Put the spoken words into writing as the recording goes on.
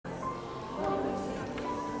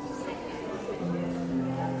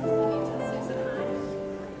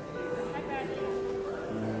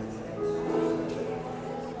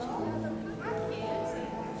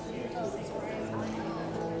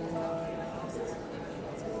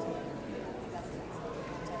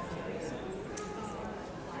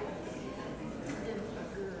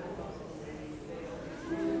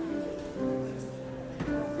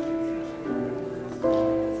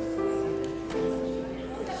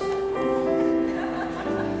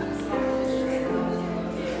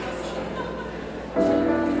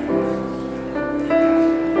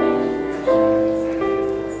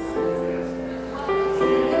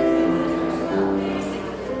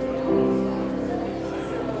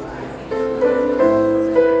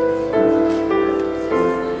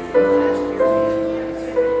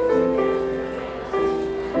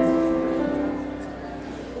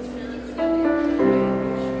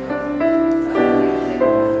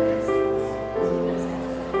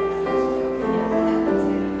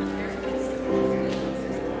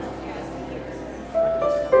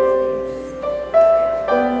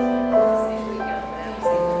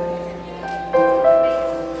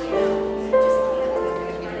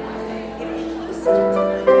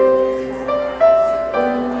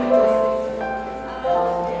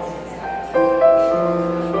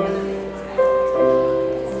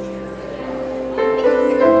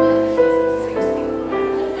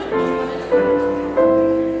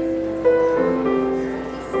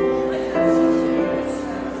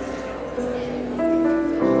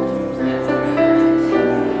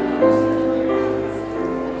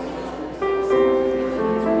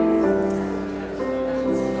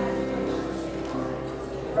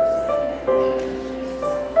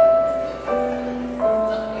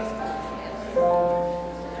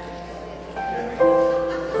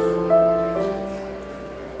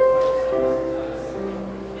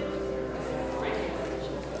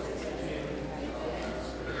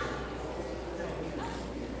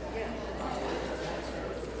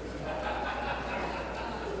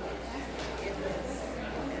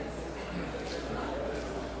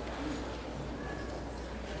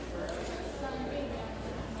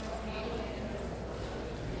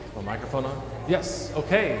a microphone on? Yes.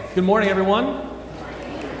 Okay. Good morning, everyone.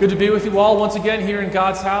 Good to be with you all once again here in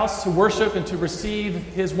God's house to worship and to receive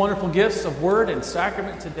His wonderful gifts of word and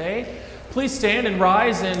sacrament today. Please stand and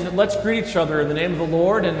rise and let's greet each other in the name of the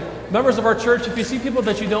Lord. And members of our church, if you see people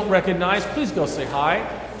that you don't recognize, please go say hi,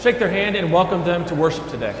 shake their hand, and welcome them to worship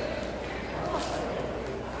today.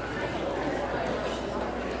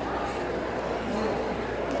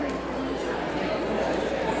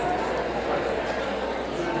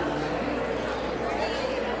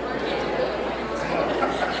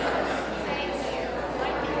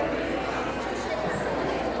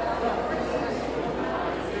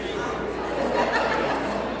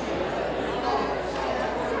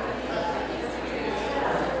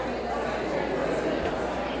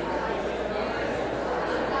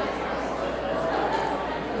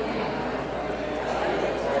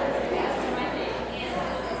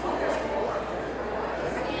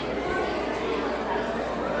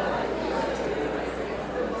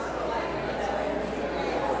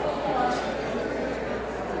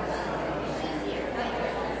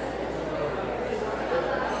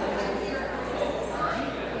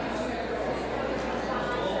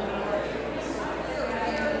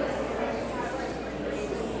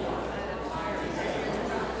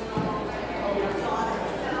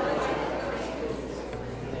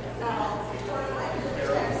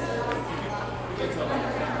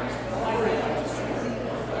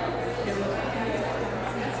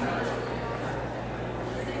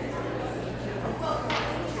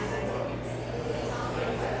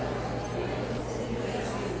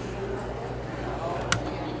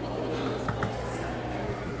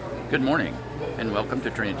 Good morning, and welcome to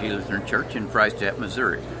Trinity Lutheran Church in Freistadt,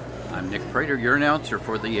 Missouri. I'm Nick Prater, your announcer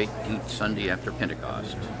for the 18th Sunday after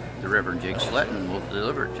Pentecost. The Reverend Jake Sletton will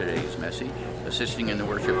deliver today's message. Assisting in the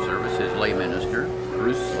worship service is lay minister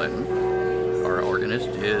Bruce Sletton. Our organist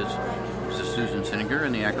is Mrs. Susan Sininger,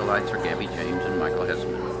 and the acolytes are Gabby James and Michael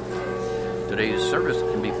Hessman. Today's service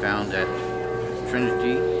can be found at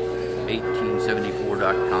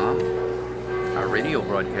Trinity1874.com. Our radio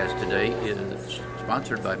broadcast today is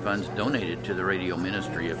sponsored by funds donated to the radio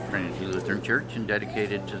ministry of Trinity Lutheran Church and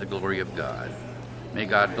dedicated to the glory of God. May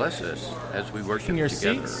God bless us as we worship together.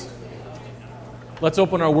 Seats. Let's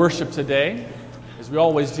open our worship today, as we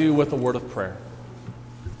always do, with a word of prayer.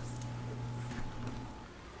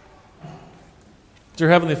 Dear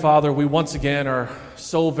Heavenly Father, we once again are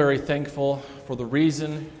so very thankful for the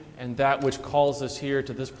reason and that which calls us here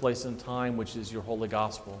to this place and time, which is your holy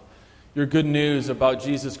gospel. Your good news about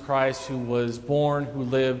Jesus Christ, who was born, who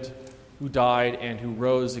lived, who died, and who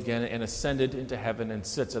rose again and ascended into heaven and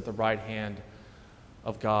sits at the right hand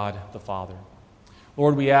of God the Father.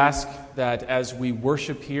 Lord, we ask that as we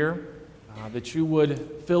worship here, that you would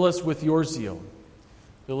fill us with your zeal.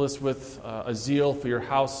 Fill us with a zeal for your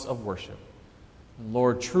house of worship. And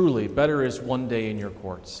Lord, truly, better is one day in your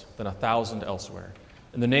courts than 1,000 elsewhere.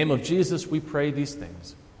 In the name of Jesus, we pray these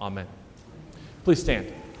things. Amen. Please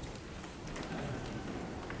stand.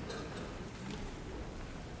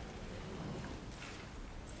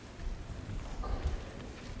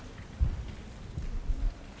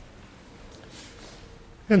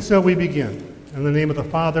 And so we begin, in the name of the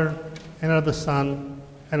Father, and of the Son,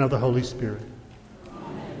 and of the Holy Spirit.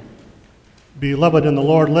 Amen. Beloved in the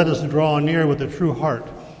Lord, let us draw near with a true heart,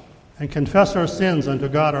 and confess our sins unto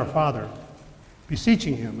God our Father,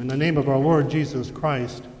 beseeching him in the name of our Lord Jesus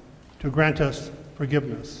Christ to grant us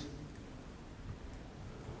forgiveness.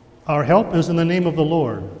 Our help is in the name of the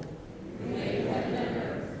Lord.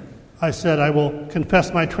 I said, I will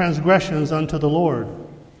confess my transgressions unto the Lord.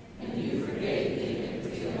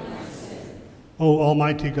 O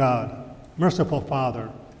Almighty God, merciful Father,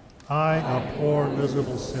 I, a poor,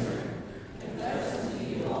 miserable sinner, confess unto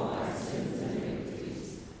you all my sins and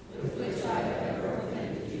iniquities, with which I have ever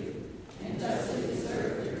offended you, and justly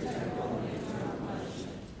deserve your temporal and eternal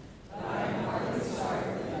punishment. But I am heartily sorry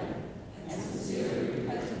for them, and sincerely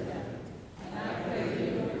repent of them. And I pray you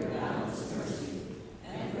of your boundless mercy,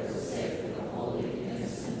 and for the sake of the holy,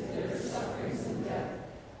 innocent, bitter sufferings and death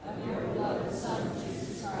of your beloved Son,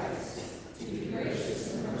 Jesus Christ, to be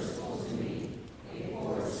gracious and merciful to me, a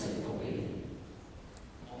poor sinful being.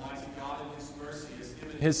 Almighty God in his mercy has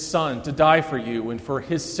given his Son to die for you, and for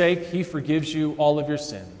his sake he forgives you all of your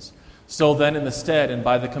sins. So then, in the stead and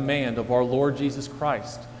by the command of our Lord Jesus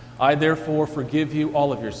Christ, I therefore forgive you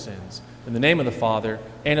all of your sins. In the name of the Father,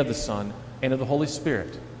 and of the Son, and of the Holy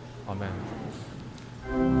Spirit. Amen.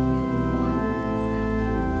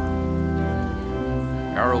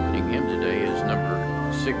 Our opening hymn today is number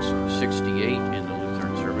 668 in the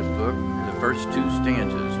Lutheran Service Book, the first two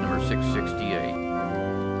stanzas, number 668.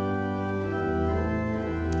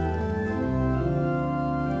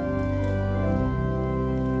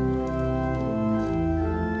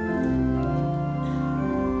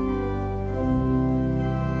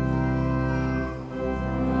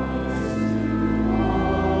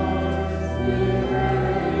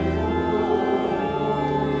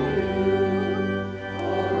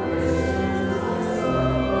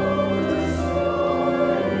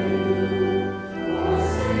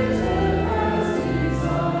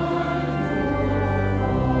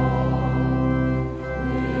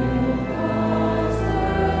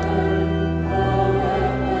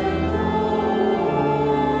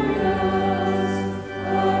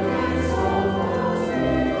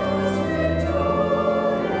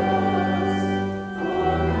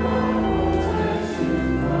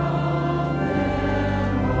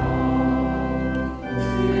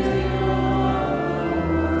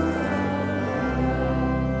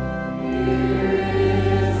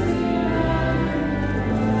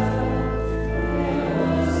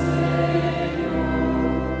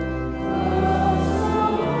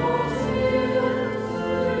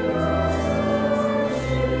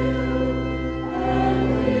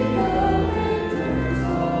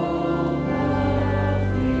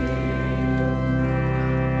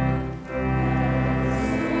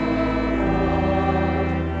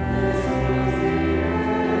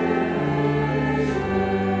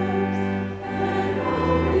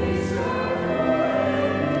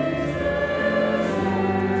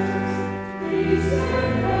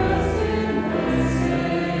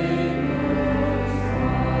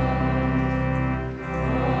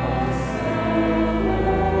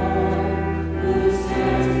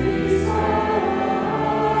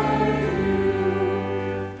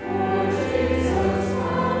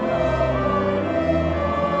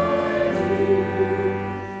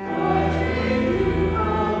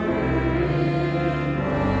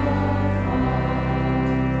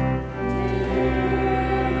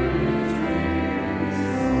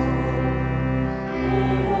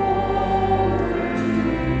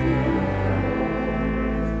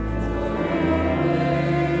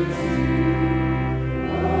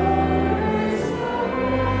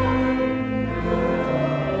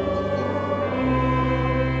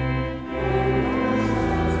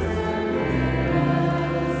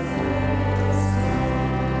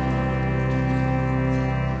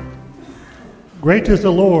 Great is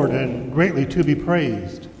the Lord, and greatly to be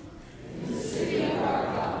praised. In the city of our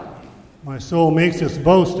God. My soul makes its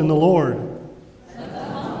boast in the Lord. Let the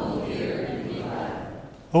humble hear and be glad.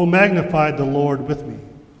 O magnify the Lord with me.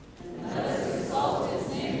 Let us exalt his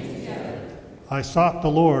name together. I sought the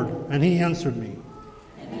Lord, and he answered me.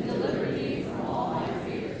 And delivered me from all my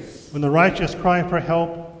fears. When the righteous cry for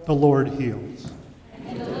help, the Lord heals.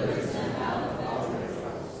 And delivers them out of all their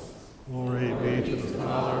troubles. Glory be to the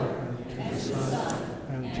Father, and to the Son,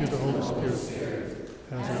 and to the Holy Spirit,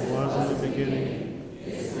 as it was in the beginning,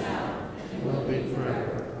 Is now, and will be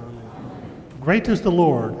forever. Amen. Great is the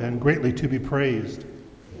Lord, and greatly to be praised.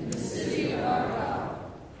 in the city of our God.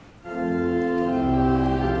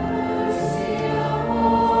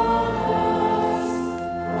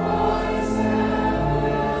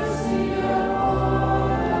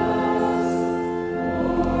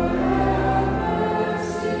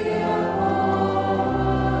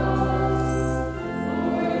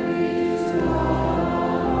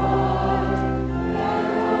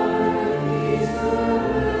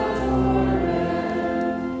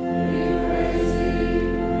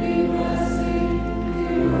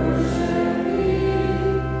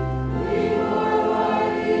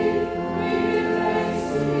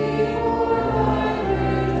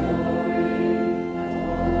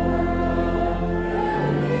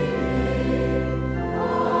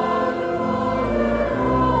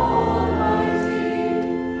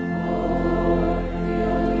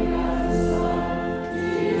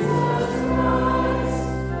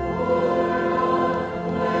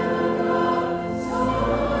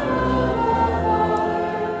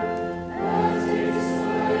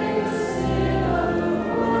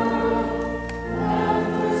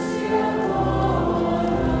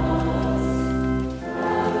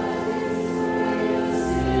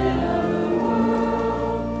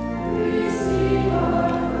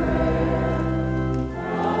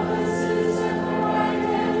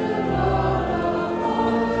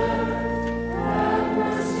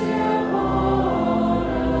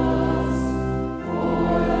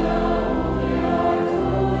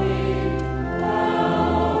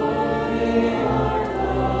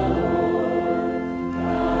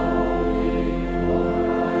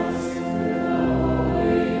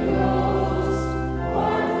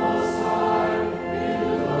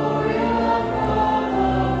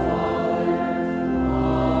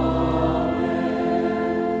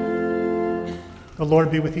 The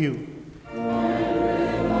Lord be with you.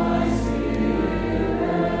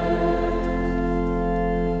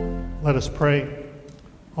 Let us pray.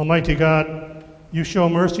 Almighty God, you show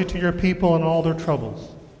mercy to your people in all their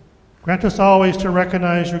troubles. Grant us always to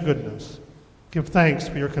recognize your goodness, give thanks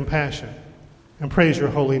for your compassion, and praise your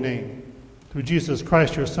holy name. Through Jesus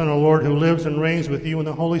Christ, your Son, our Lord, who lives and reigns with you in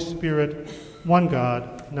the Holy Spirit, one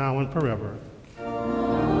God, now and forever.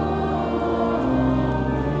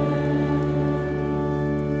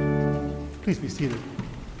 Please be seated.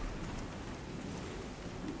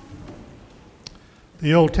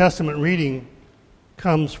 The Old Testament reading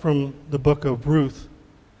comes from the book of Ruth,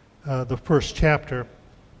 the first chapter.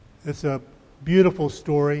 It's a beautiful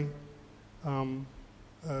story.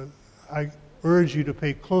 I urge you to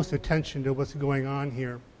pay close attention to what's going on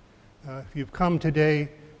here. If you've come today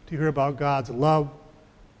to hear about God's love,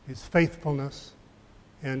 his faithfulness,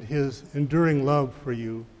 and his enduring love for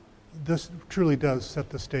you, this truly does set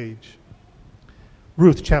the stage.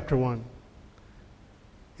 Ruth chapter 1.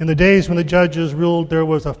 In the days when the judges ruled, there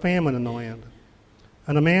was a famine in the land.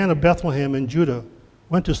 And a man of Bethlehem in Judah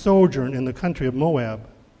went to sojourn in the country of Moab,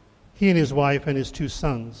 he and his wife and his 2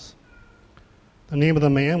 sons. The name of the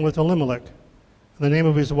man was Elimelech, and the name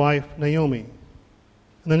of his wife Naomi,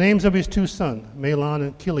 and the names of his 2 sons, Mahlon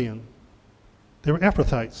and Chilion. They were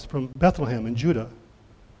Ephrathites from Bethlehem in Judah.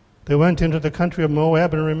 They went into the country of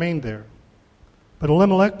Moab and remained there. But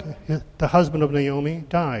Elimelech, the husband of Naomi,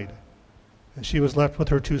 died, and she was left with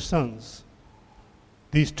her 2 sons.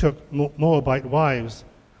 These took Moabite wives.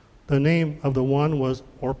 The name of the one was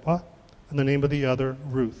Orpah, and the name of the other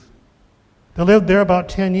Ruth. They lived there about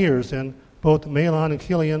 10 years, and both Mahlon and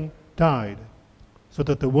Chilion died, so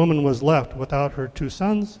that the woman was left without her 2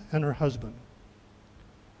 sons and her husband.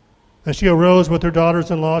 And she arose with her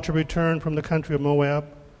daughters-in-law to return from the country of Moab,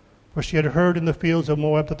 for she had heard in the fields of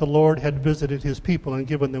Moab that the Lord had visited his people and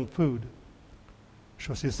given them food.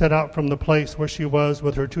 So she set out from the place where she was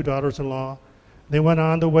with her 2 daughters-in-law. They went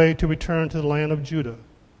on the way to return to the land of Judah.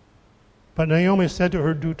 But Naomi said to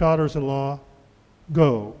her 2 daughters-in-law,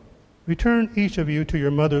 "Go, return each of you to your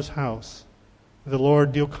mother's house. May the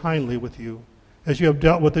Lord deal kindly with you, as you have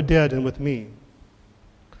dealt with the dead and with me.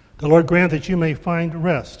 The Lord grant that you may find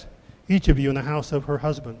rest, each of you in the house of her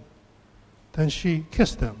husband." Then she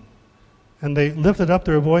kissed them, and they lifted up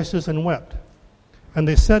their voices and wept. And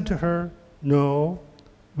they said to her, "No,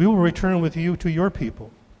 we will return with you to your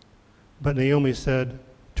people." But Naomi said,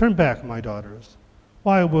 "Turn back, my daughters.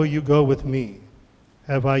 Why will you go with me?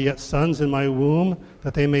 Have I yet sons in my womb,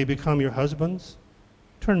 that they may become your husbands?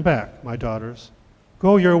 Turn back, my daughters.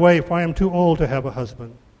 Go your way, for I am too old to have a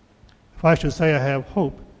husband. If I should say I have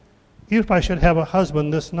hope, even if I should have a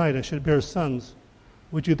husband this night and should bear sons,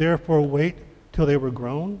 would you therefore wait till they were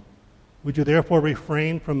grown? Would you therefore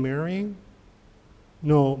refrain from marrying?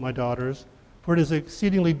 No, my daughters, for it is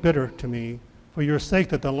exceedingly bitter to me for your sake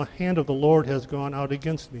that the hand of the Lord has gone out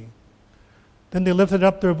against me." Then they lifted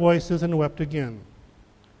up their voices and wept again.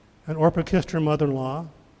 And Orpah kissed her mother-in-law,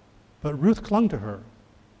 but Ruth clung to her.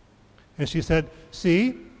 And she said,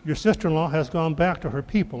 "See, your sister-in-law has gone back to her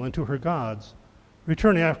people and to her gods.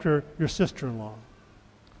 Return after your sister-in-law."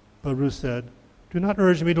 But Ruth said, "Do not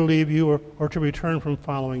urge me to leave you or to return from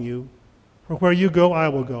following you. For where you go, I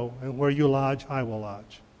will go, and where you lodge, I will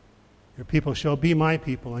lodge. Your people shall be my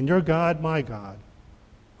people, and your God, my God.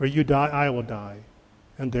 Where you die, I will die,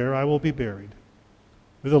 and there I will be buried.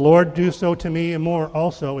 May the Lord do so to me, and more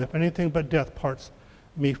also, if anything but death parts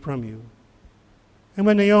me from you." And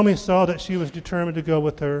when Naomi saw that she was determined to go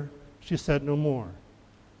with her, she said no more.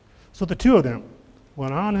 So the two of them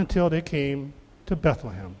went on until they came to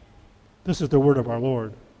Bethlehem. This is the word of our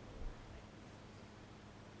Lord.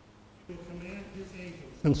 He will command his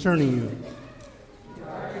angels concerning you.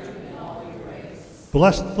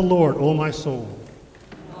 Bless the Lord, O my soul.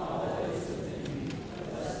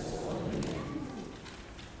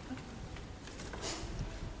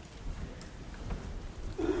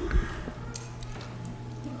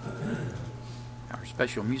 Our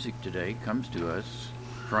special music today comes to us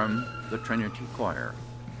from the Trinity Choir.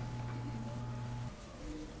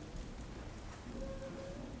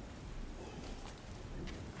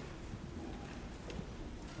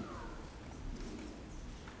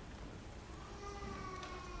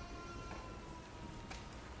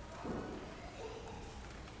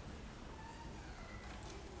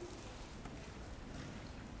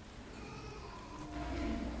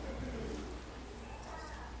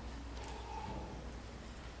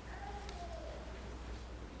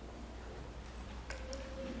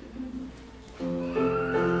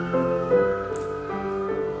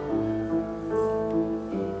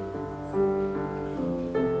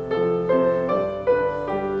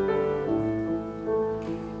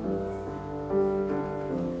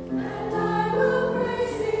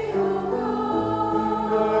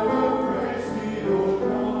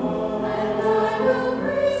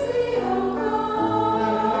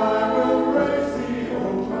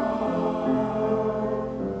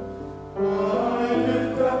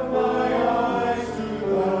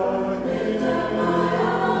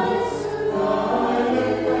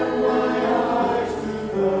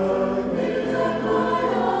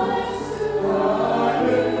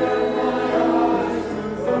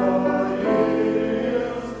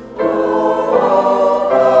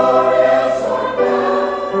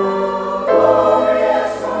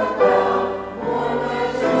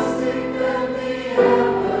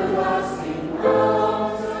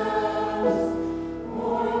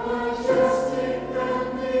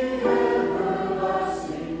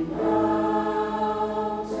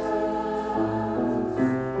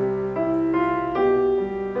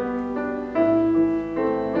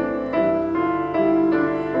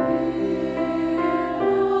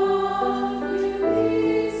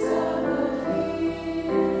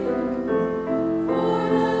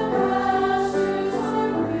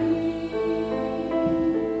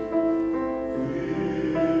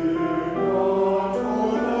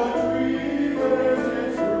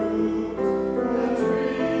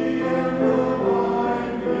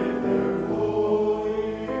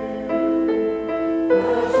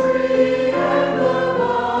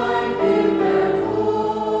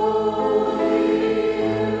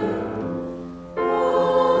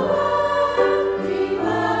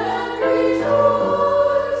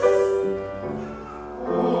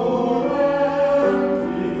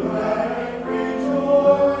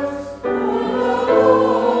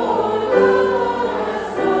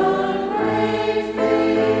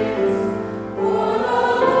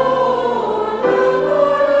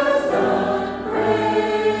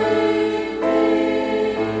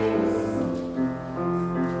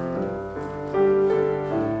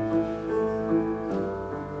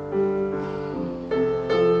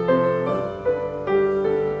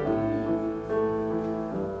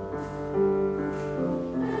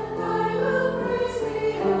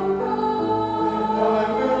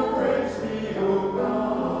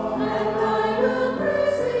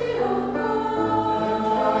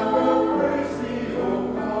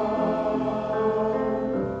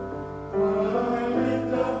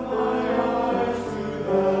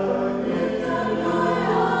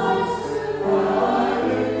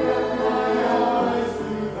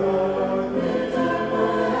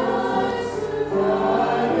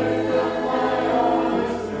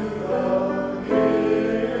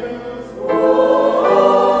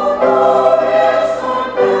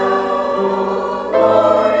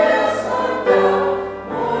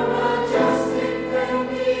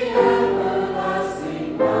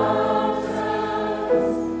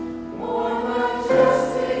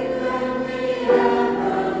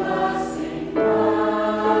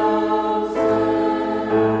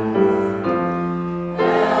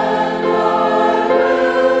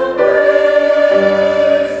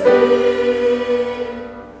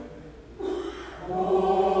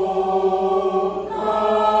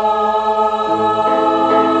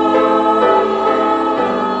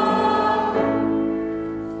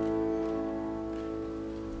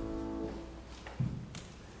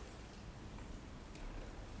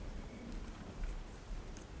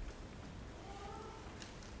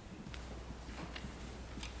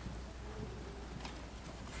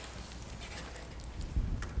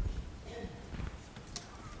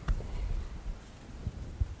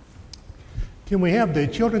 Can we have the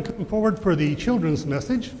children come forward for the children's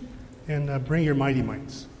message? And bring your mighty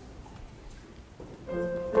mites.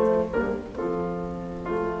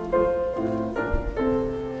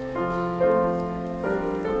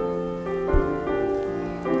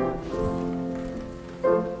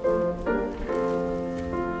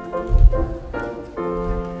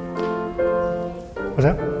 What's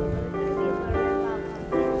that?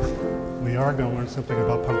 We are going to learn something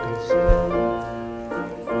about pumpkins.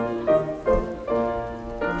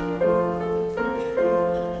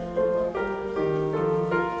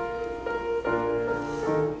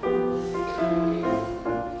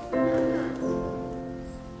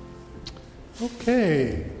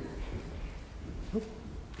 Okay. Oop.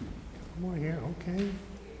 More here. Okay.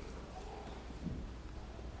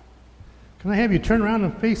 Can I have you turn around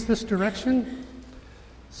and face this direction?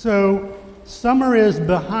 So, summer is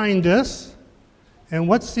behind us. And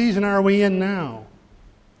what season are we in now?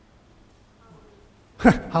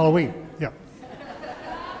 Halloween. Yeah.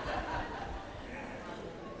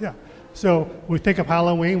 Yeah. So, we think of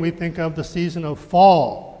Halloween, we think of the season of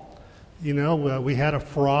fall. You know, we had a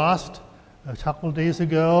frost a couple of days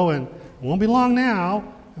ago, and it won't be long now.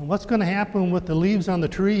 And what's going to happen with the leaves on the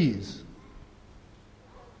trees?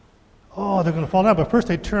 Oh, they're going to fall down. But first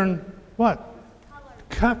they turn what?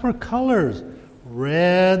 Copper colors.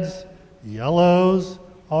 Reds, yellows,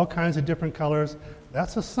 all kinds of different colors.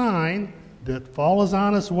 That's a sign that fall is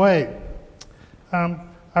on its way.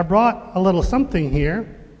 I brought a little something here.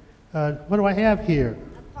 What do I have here?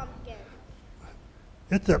 A pumpkin.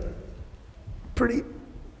 It's a pretty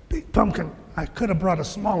big pumpkin. I could have brought a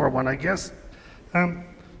smaller one, I guess.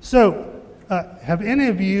 So, have any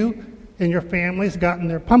of you in your families gotten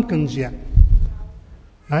their pumpkins yet?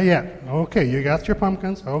 Not yet. Okay, you got your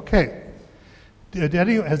pumpkins. Okay.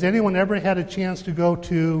 Has anyone ever had a chance to go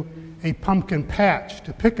to a pumpkin patch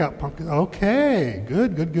to pick up pumpkins? Okay,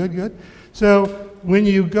 good. So, when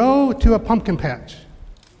you go to a pumpkin patch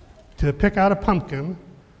to pick out a pumpkin,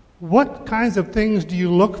 what kinds of things do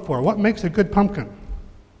you look for? What makes a good pumpkin?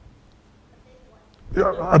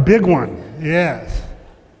 A big one, yes.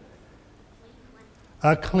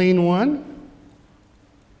 A clean one?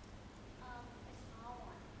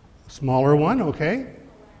 A smaller one, okay.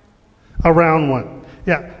 A round one.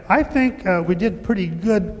 Yeah, I think we did pretty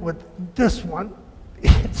good with this one.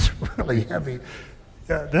 It's really heavy.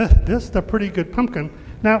 This is a pretty good pumpkin.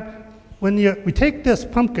 Now, when we take this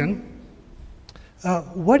pumpkin,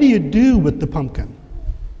 what do you do with the pumpkin?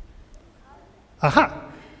 Aha!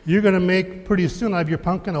 You're going to make pretty soon out of your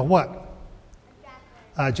pumpkin a what?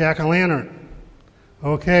 A jack-o'-lantern.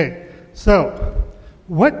 Okay, so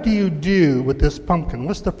what do you do with this pumpkin?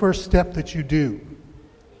 What's the first step that you do?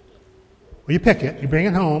 Well, you pick it, you bring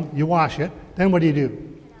it home, you wash it, then what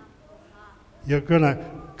do? You're going to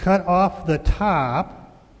cut off the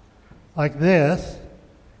top like this.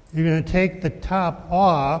 You're going to take the top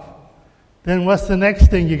off. Then what's the next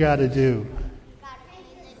thing you got to do?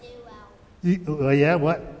 Yeah,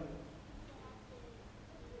 what?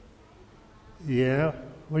 Yeah,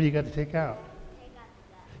 what do you got to take out?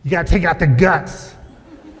 You got to take out the guts.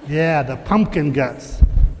 Yeah, the pumpkin guts.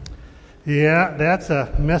 Yeah, that's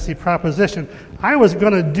a messy proposition. I was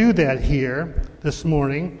going to do that here this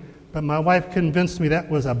morning, but my wife convinced me that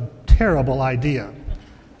was a terrible idea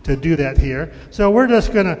to do that here. So we're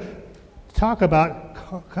just going to talk about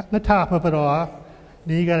cutting the top of it off.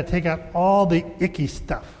 Then you got to take out all the icky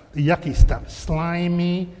stuff. The yucky stuff,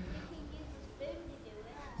 slimy.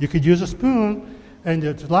 You could use a spoon, and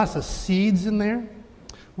there's lots of seeds in there.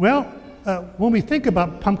 Well, when we think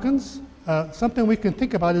about pumpkins, something we can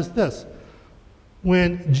think about is this.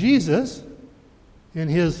 When Jesus, in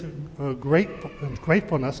his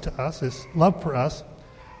gratefulness to us, his love for us,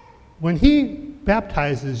 when he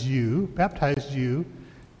baptized you,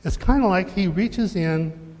 it's kind of like he reaches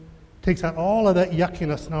in, takes out all of that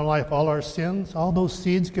yuckiness in our life, all our sins, all those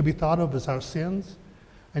seeds could be thought of as our sins,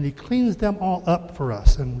 and he cleans them all up for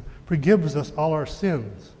us and forgives us all our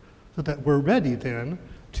sins so that we're ready then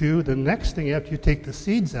to the next thing after you take the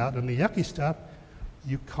seeds out and the yucky stuff,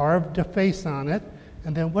 you carve the face on it,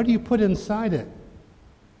 and then what do you put inside it?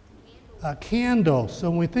 A candle. So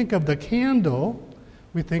when we think of the candle,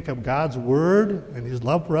 we think of God's Word and his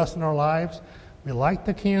love for us in our lives. We light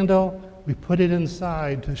the candle, we put it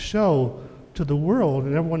inside to show to the world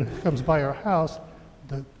and everyone who comes by our house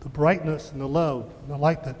the brightness and the love and the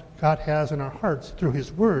light that God has in our hearts through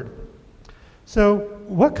his Word. So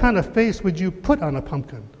what kind of face would you put on a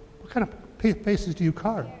pumpkin? What kind of faces do you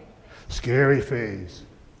carve? Scary face.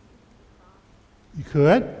 You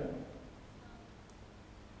could?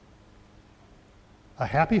 A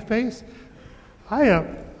happy face? I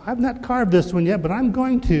I've not carved this one yet, but I'm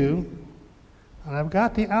going to. And I've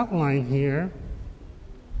got the outline here.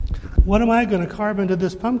 What am I going to carve into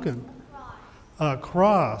this pumpkin? A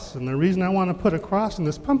cross. And the reason I want to put a cross in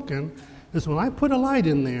this pumpkin is when I put a light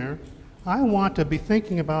in there, I want to be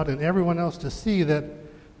thinking about and everyone else to see that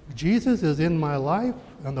Jesus is in my life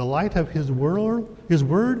and the light of His word,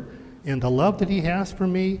 and the love that He has for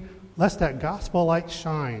me. Let that gospel light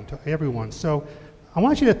shine to everyone. So I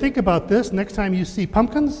want you to think about this next time you see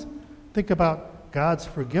pumpkins. Think about God's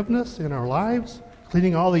forgiveness in our lives,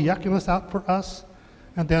 cleaning all the yuckiness out for us,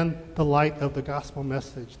 and then the light of the gospel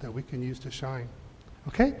message that we can use to shine.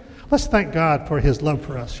 Okay? Let's thank God for His love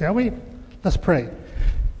for us, shall we? Let's pray.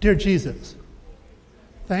 Dear Jesus,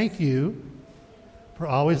 thank you for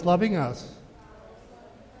always loving us,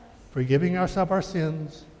 forgiving us of our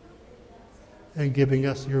sins, and giving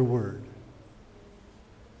us your word.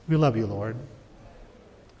 We love you, Lord.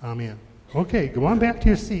 Amen. Okay, go on back to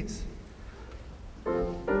your seats.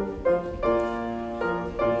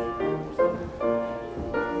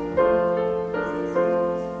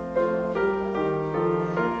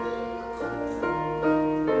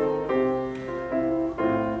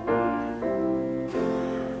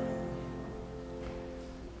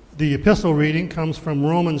 The epistle reading comes from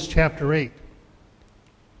Romans chapter 8.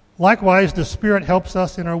 Likewise, the Spirit helps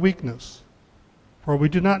us in our weakness, for we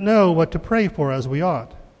do not know what to pray for as we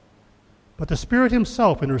ought. But the Spirit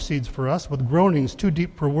Himself intercedes for us with groanings too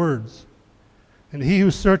deep for words. And He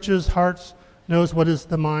who searches hearts knows what is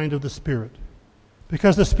the mind of the Spirit,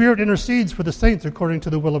 because the Spirit intercedes for the saints according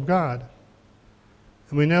to the will of God.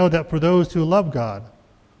 And we know that for those who love God,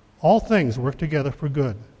 all things work together for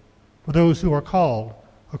good, for those who are called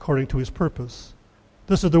according to His purpose.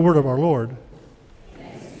 This is the word of our Lord.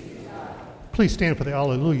 Thanks be to God. Please stand for the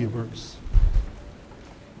Alleluia verse.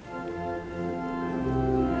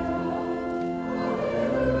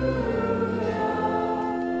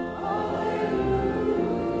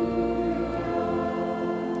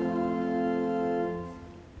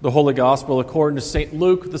 The Holy Gospel according to St.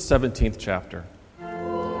 Luke, the 17th chapter.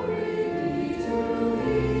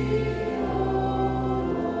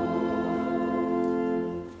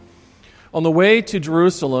 On the way to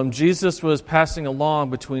Jerusalem, Jesus was passing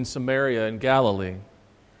along between Samaria and Galilee.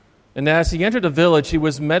 And as he entered a village, he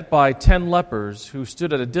was met by 10 lepers who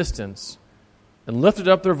stood at a distance and lifted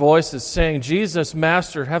up their voices, saying, Jesus,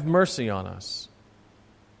 Master, have mercy on us.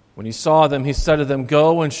 When he saw them, he said to them,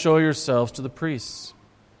 Go and show yourselves to the priests.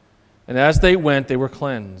 And as they went, they were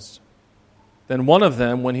cleansed. Then one of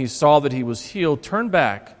them, when he saw that he was healed, turned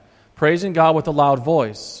back, praising God with a loud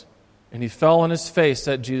voice. And he fell on his face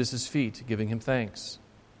at Jesus' feet, giving him thanks.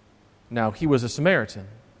 Now he was a Samaritan.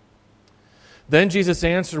 Then Jesus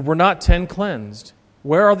answered, Were not 10 cleansed?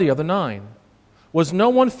 Where are the other 9? Was no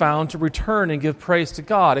one found to return and give praise to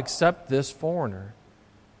God except this foreigner?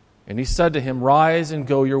 And he said to him, Rise and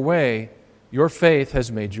go your way. Your faith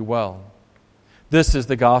has made you well. This is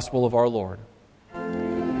the gospel of our Lord.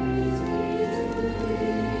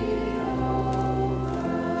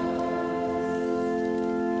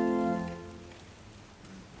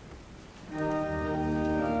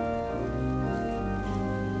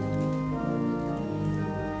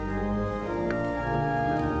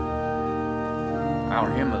 Our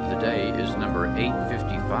hymn of the day is number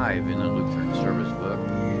 855 in the Lutheran Service Book.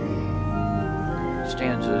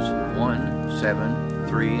 Stanzas 1, 7,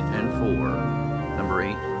 3, and 4. Number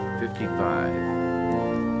 855.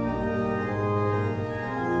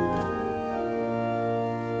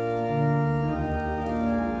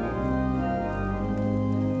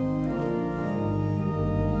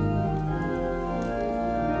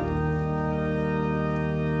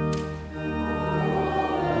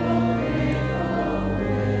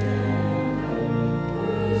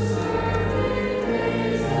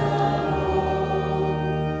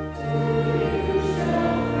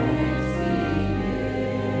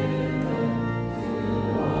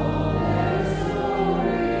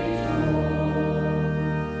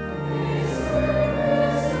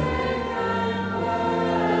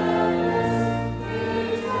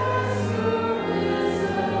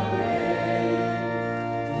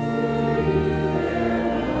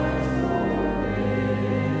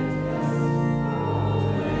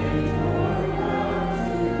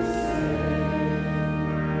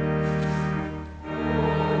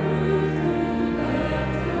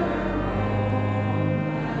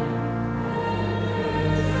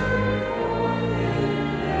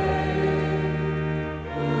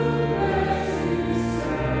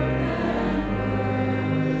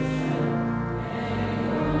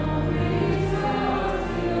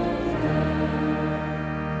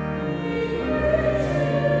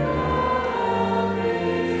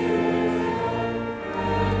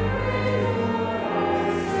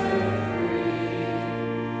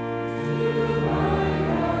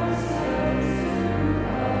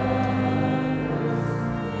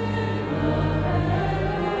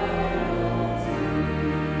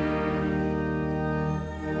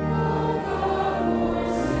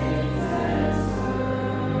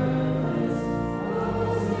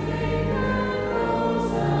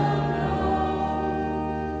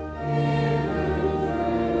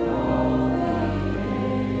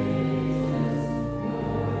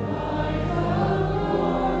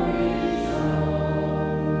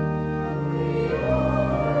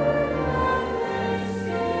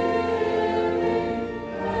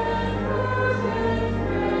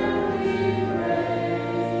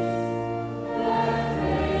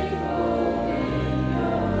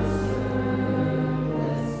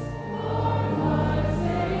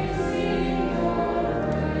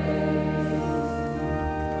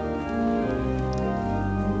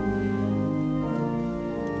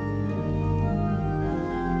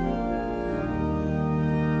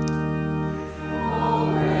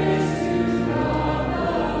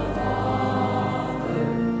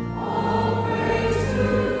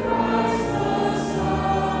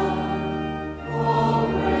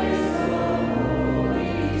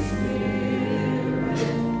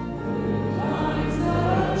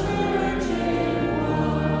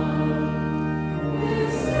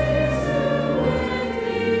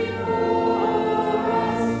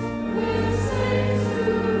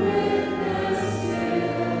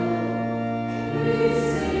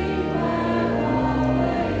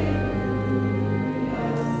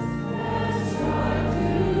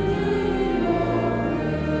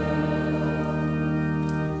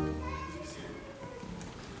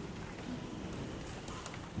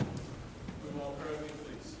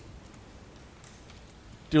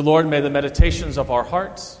 Dear Lord, may the meditations of our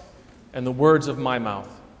hearts and the words of my mouth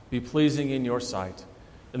be pleasing in your sight.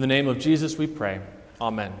 In the name of Jesus we pray.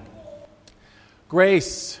 Amen.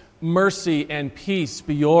 Grace, mercy, and peace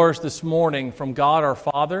be yours this morning from God our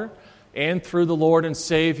Father and through the Lord and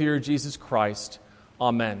Savior Jesus Christ.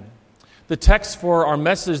 Amen. The text for our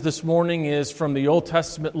message this morning is from the Old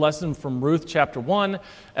Testament lesson from Ruth chapter 1,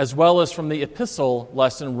 as well as from the epistle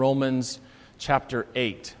lesson, Romans chapter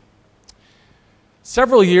 8.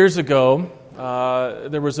 Several years ago,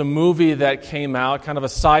 there was a movie that came out, kind of a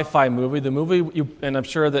sci-fi movie. The movie, and I'm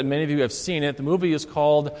sure that many of you have seen it, the movie is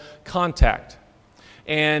called Contact.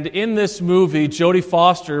 And in this movie, Jodie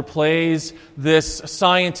Foster plays this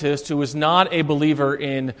scientist who is not a believer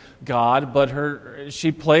in God, but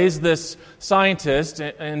she plays this scientist,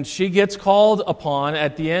 and she gets called upon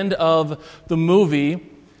at the end of the movie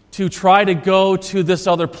to try to go to this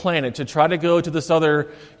other planet, to try to go to this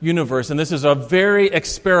other universe. And this is a very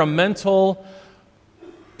experimental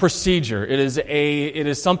procedure. It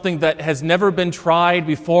is something that has never been tried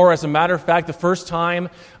before. As a matter of fact, the first time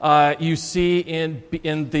you see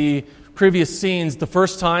in the previous scenes, the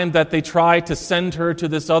first time that they tried to send her to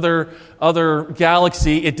this other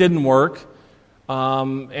galaxy, it didn't work,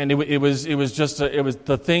 and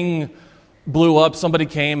the thing blew up. Somebody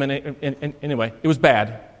came, and anyway, it was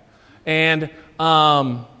bad, and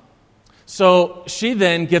so she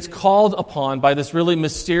then gets called upon by this really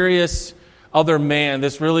mysterious other man,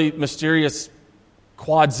 this really mysterious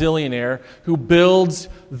quadzillionaire who builds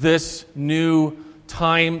this new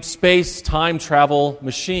space time travel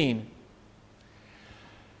machine.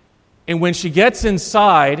 And when she gets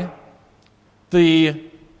inside, the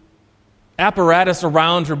apparatus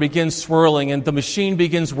around her begins swirling and the machine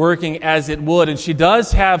begins working as it would. And she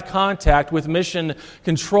does have contact with Mission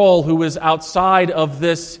Control, who is outside of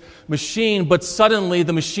this machine, but suddenly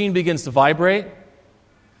the machine begins to vibrate.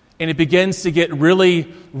 And it begins to get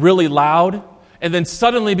really, really loud. And then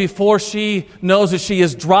suddenly, before she knows it, she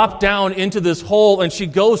is dropped down into this hole, and she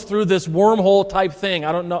goes through this wormhole type thing.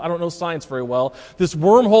 I don't know science very well. This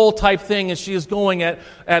wormhole type thing, and she is going at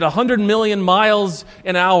 100 million miles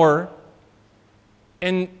an hour.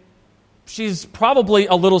 And she's probably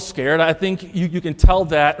a little scared. I think you can tell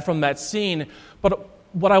that from that scene. But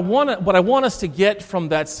what I want us to get from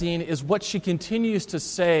that scene is what she continues to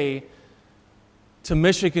say to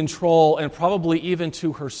Mission Control, and probably even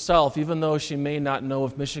to herself, even though she may not know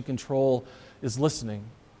if Mission Control is listening.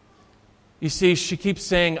 You see, she keeps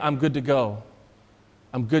saying, "I'm good to go.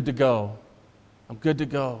 I'm good to go. I'm good to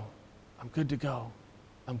go. I'm good to go.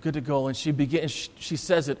 I'm good to go." And she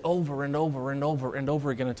says it over and over and over and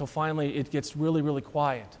over again until finally it gets really, really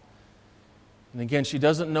quiet. And again, she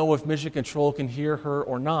doesn't know if Mission Control can hear her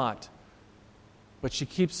or not, but she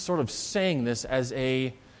keeps sort of saying this as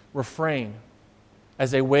a refrain,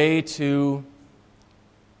 as a way to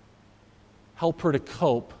help her to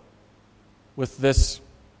cope with this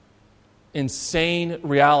insane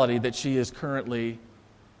reality that she is currently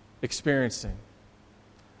experiencing.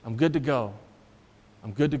 I'm good to go.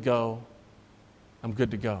 I'm good to go. I'm good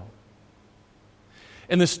to go.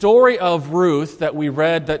 In the story of Ruth that we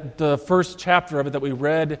read, that the first chapter of it that we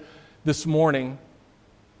read this morning,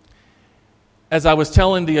 as I was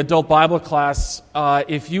telling the adult Bible class,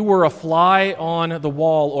 if you were a fly on the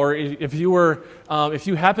wall, or if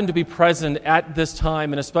you happened to be present at this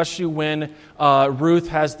time, and especially when Ruth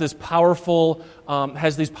has these powerful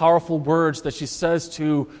words that she says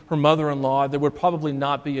to her mother-in-law, there would probably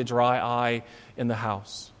not be a dry eye in the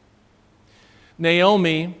house.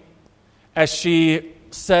 Naomi, as she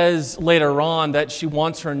says later on that she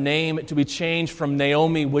wants her name to be changed from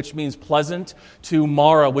Naomi, which means pleasant, to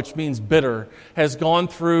Mara, which means bitter, has gone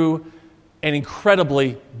through an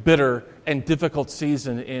incredibly bitter and difficult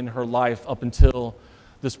season in her life up until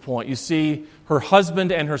this point. You see, her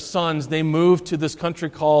husband and her sons, they moved to this country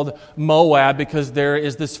called Moab because there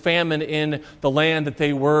is this famine in the land that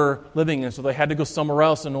they were living in. So they had to go somewhere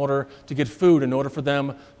else in order to get food, in order for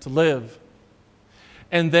them to live.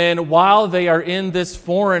 And then while they are in this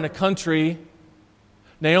foreign country,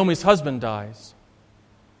 Naomi's husband dies.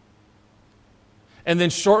 And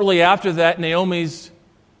then shortly after that, Naomi's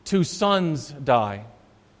 2 sons die.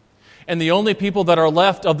 And the only people that are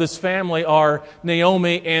left of this family are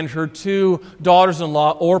Naomi and her 2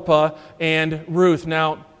 daughters-in-law, Orpah and Ruth.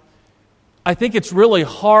 Now, I think it's really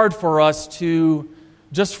hard for us to,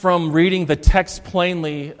 just from reading the text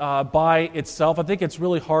plainly by itself, I think it's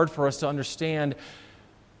really hard for us to understand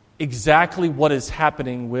exactly what is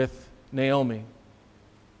happening with Naomi.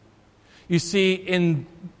 You see, in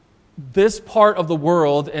this part of the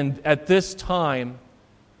world and at this time,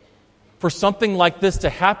 for something like this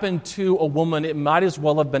to happen to a woman, it might as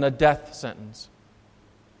well have been a death sentence.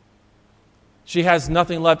 She has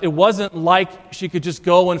nothing left. It wasn't like she could just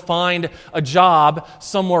go and find a job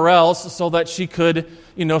somewhere else so that she could,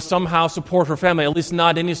 somehow support her family, at least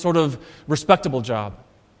not any sort of respectable job.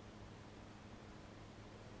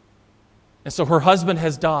 And so her husband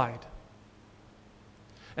has died.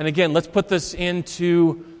 And again, let's put this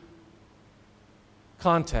into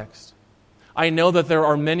context. I know that there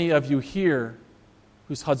are many of you here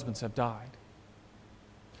whose husbands have died.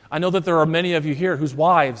 I know that there are many of you here whose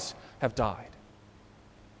wives have died.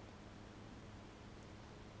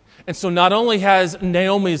 And so not only has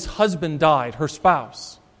Naomi's husband died, her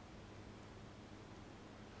spouse,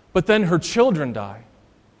 but then her children die.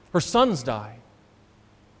 Her sons die.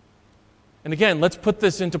 And again, let's put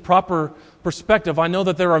this into proper perspective. I know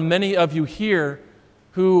that there are many of you here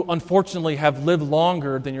who unfortunately have lived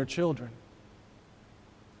longer than your children.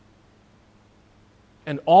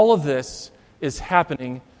 And all of this is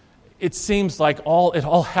happening, it seems like it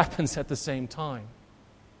all happens at the same time.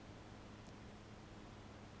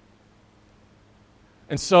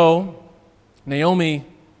 And so, Naomi,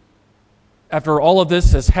 after all of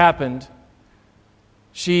this has happened,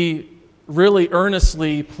 she really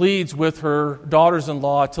earnestly pleads with her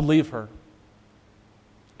daughters-in-law to leave her.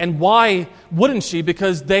 And why wouldn't she?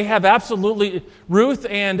 Because Ruth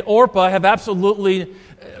and Orpah have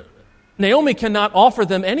Naomi cannot offer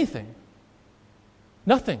them anything.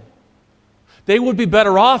 Nothing. They would be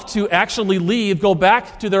better off to actually leave, go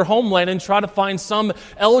back to their homeland, and try to find some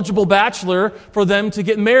eligible bachelor for them to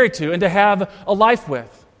get married to and to have a life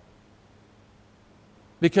with.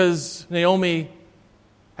 Because Naomi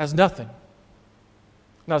has nothing.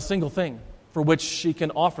 Not a single thing for which she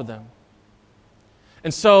can offer them.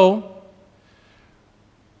 And so,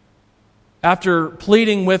 after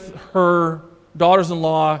pleading with her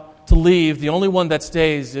daughters-in-law to leave, the only one that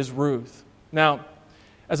stays is Ruth. Now,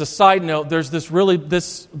 as a side note, there's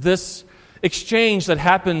this exchange that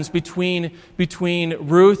happens between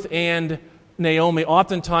Ruth and Naomi.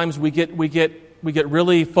 Oftentimes we get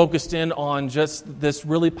really focused in on just this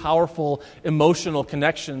really powerful emotional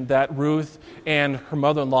connection that Ruth and her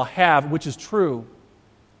mother-in-law have, which is true.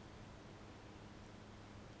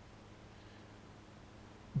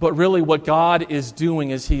 But really what God is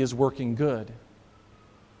doing is He is working good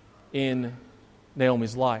in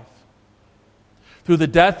Naomi's life. Through the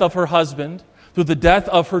death of her husband, through the death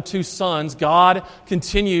of her two sons, God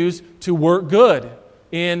continues to work good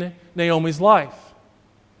in Naomi's life.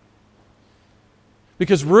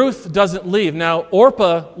 Because Ruth doesn't leave. Now,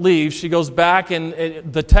 Orpah leaves. She goes back,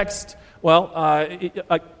 and the text,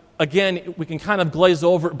 again, we can kind of glaze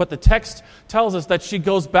over it, but the text tells us that she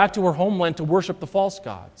goes back to her homeland to worship the false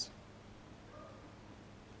gods.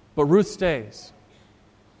 But Ruth stays.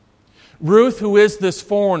 Ruth, who is this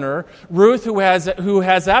foreigner, Ruth, who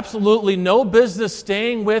has absolutely no business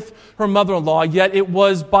staying with her mother-in-law, yet it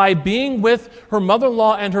was by being with her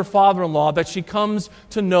mother-in-law and her father-in-law that she comes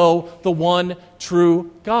to know the one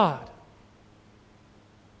true God.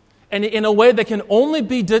 And in a way that can only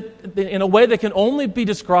be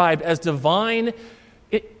described as divine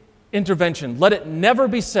intervention. Let it never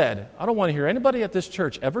be said. I don't want to hear anybody at this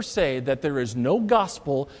church ever say that there is no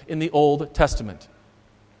gospel in the Old Testament.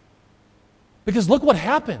 Because look what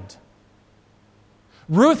happened.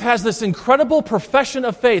 Ruth has this incredible profession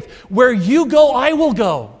of faith. Where you go, I will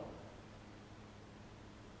go.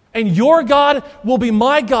 And your God will be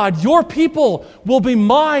my God. Your people will be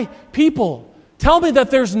my people. Tell me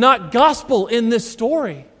that there's not gospel in this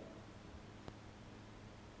story.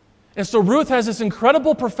 And so Ruth has this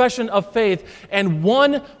incredible profession of faith, and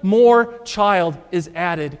one more child is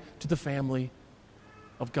added to the family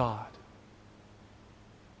of God.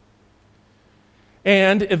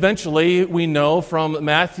 And eventually, we know from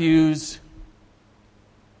Matthew's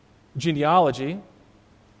genealogy,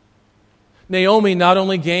 Naomi not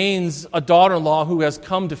only gains a daughter-in-law who has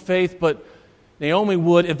come to faith, but Naomi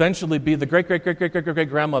would eventually be the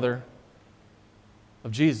great-great-great-great-great-grandmother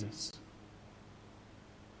of Jesus.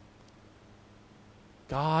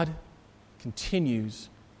 God continues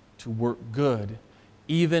to work good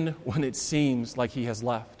even when it seems like He has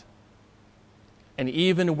left. And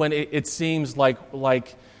even when it seems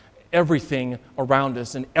like everything around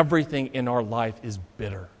us and everything in our life is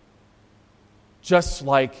bitter. Just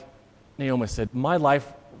like Naomi said, my life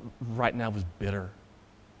right now is bitter.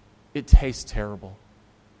 It tastes terrible.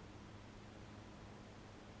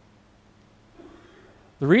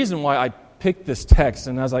 The reason why I picked this text,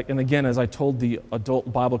 and again, as I told the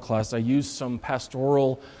adult Bible class, I used some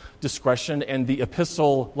pastoral discretion, and the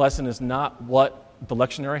epistle lesson is not what the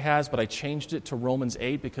lectionary has, but I changed it to Romans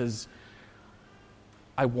 8 because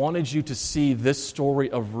I wanted you to see this story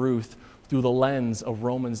of Ruth through the lens of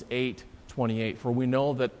Romans 8:28. For we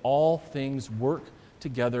know that all things work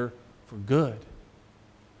together for good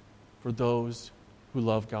for those who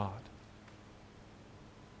love God.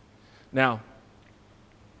 Now,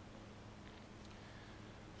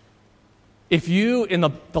 if you, in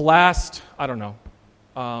the last,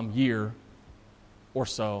 year or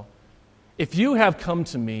so, if you have come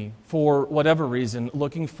to me for whatever reason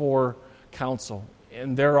looking for counsel,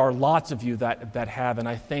 and there are lots of you that have, and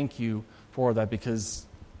I thank you for that because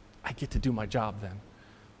I get to do my job then.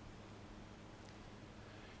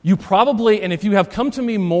 You probably, and if you have come to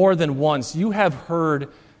me more than once, you have heard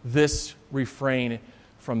this refrain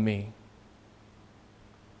from me.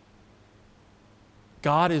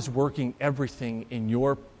 God is working everything in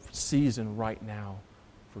your season right now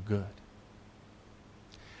for good.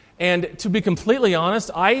 And to be completely honest,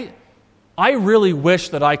 I really wish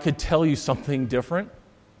that I could tell you something different.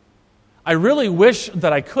 I really wish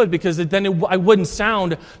that I could, because I wouldn't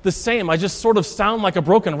sound the same. I just sort of sound like a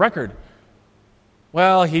broken record.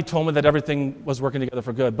 Well, he told me that everything was working together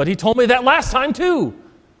for good, but he told me that last time too,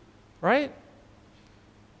 right?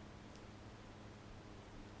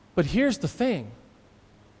 But here's the thing.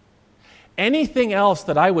 Anything else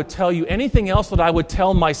that I would tell you, anything else that I would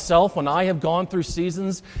tell myself when I have gone through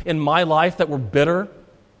seasons in my life that were bitter,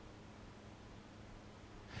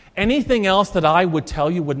 anything else that I would tell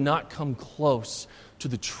you would not come close to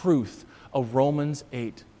the truth of Romans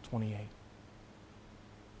 8:28.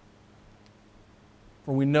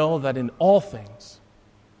 For we know that in all things,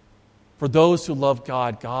 for those who love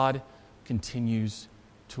God, God continues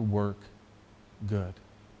to work good.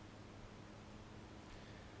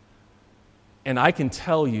 And I can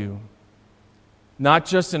tell you, not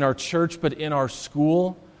just in our church, but in our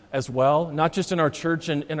school as well, not just in our church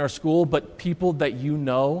and in our school, but people that you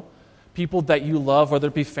know, people that you love, whether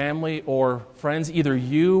it be family or friends, either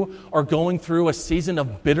you are going through a season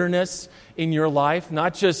of bitterness in your life,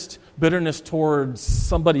 not just bitterness towards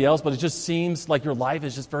somebody else, but it just seems like your life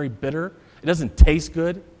is just very bitter. It doesn't taste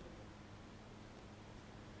good.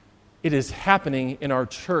 It is happening in our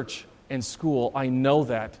church and school. I know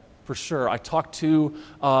that for sure. I talked to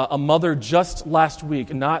a mother just last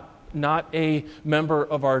week, not a member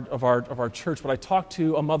of our church, but I talked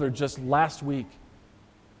to a mother just last week.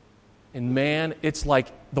 And man, it's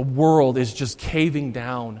like the world is just caving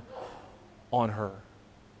down on her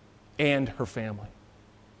and her family.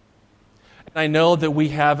 And I know that we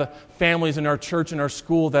have families in our church and our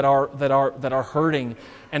school that are hurting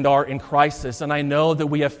and are in crisis. And I know that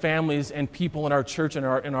we have families and people in our church and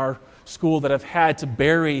in our school that have had to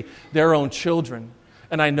bury their own children.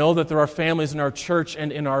 And I know that there are families in our church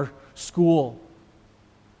and in our school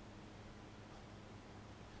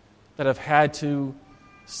that have had to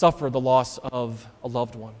suffer the loss of a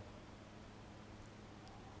loved one.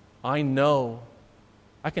 I know,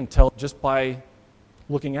 I can tell just by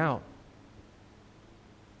looking out.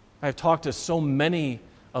 I have talked to so many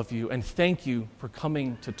of you, and thank you for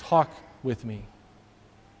coming to talk with me.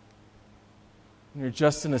 And you're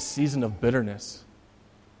just in a season of bitterness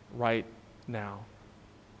right now.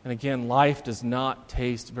 And again, life does not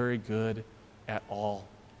taste very good at all.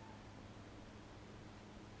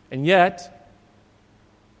 And yet,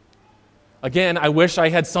 again, I wish I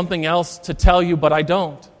had something else to tell you, but I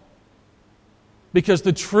don't. Because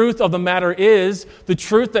the truth of the matter is, the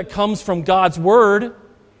truth that comes from God's Word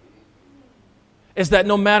is that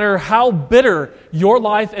no matter how bitter your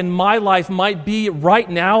life and my life might be right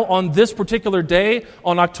now on this particular day,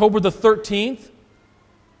 on October the 13th,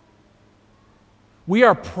 we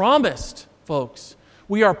are promised, folks,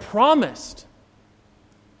 we are promised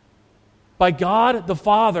by God the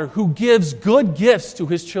Father, who gives good gifts to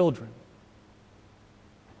His children,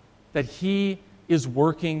 that He is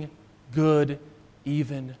working good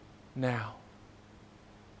even now.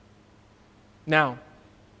 Now,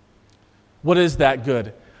 what is that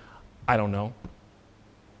good? I don't know.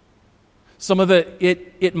 Some of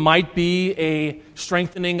it might be a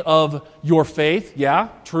strengthening of your faith. Yeah,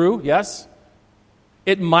 true, yes.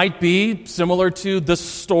 It might be similar to the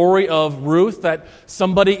story of Ruth, that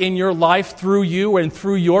somebody in your life through you and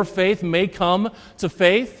through your faith may come to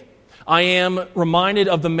faith. I am reminded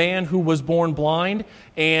of the man who was born blind,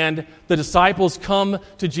 and the disciples come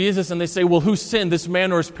to Jesus and they say, well, who sinned, this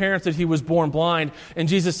man or his parents, that he was born blind? And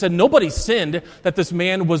Jesus said, nobody sinned that this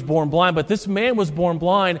man was born blind, but this man was born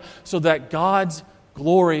blind so that God's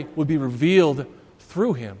glory would be revealed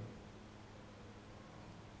through him.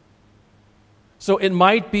 So it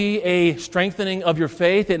might be a strengthening of your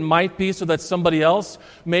faith. It might be so that somebody else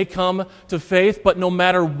may come to faith. But no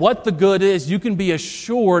matter what the good is, you can be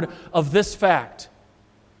assured of this fact,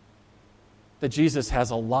 that Jesus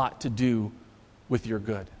has a lot to do with your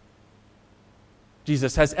good.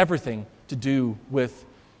 Jesus has everything to do with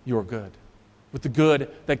your good, with the good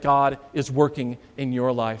that God is working in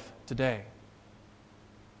your life today.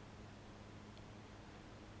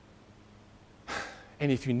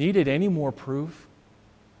 And if you needed any more proof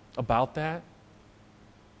about that,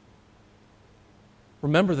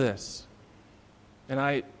 remember this.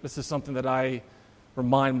 And this is something that I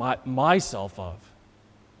remind myself of.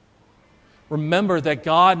 Remember that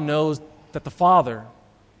God knows that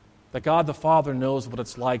God the Father knows what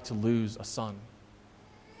it's like to lose a son.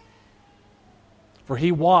 For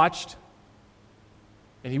he watched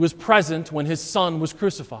and he was present when his son was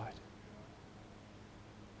crucified.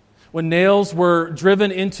 When nails were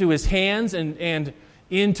driven into his hands and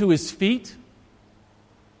into his feet,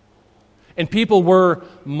 and people were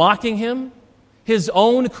mocking him, his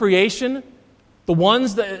own creation, the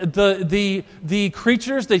ones the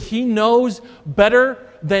creatures that he knows better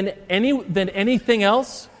than anything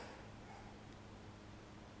else,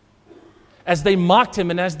 as they mocked him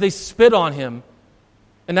and as they spit on him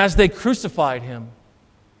and as they crucified him.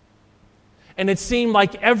 And it seemed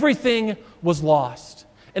like everything was lost.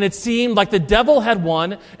 And it seemed like the devil had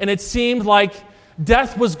won, and it seemed like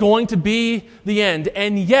death was going to be the end.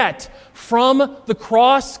 And yet, from the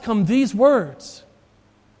cross come these words: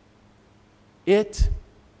 "It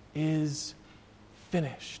is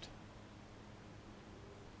finished."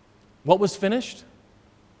 What was finished?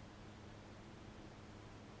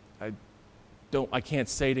 I can't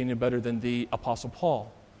say it any better than the Apostle Paul.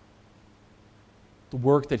 The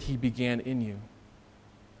work that he began in you,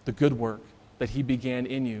 the good work that he began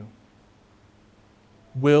in you,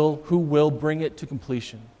 who will bring it to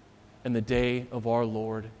completion in the day of our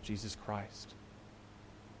Lord Jesus Christ.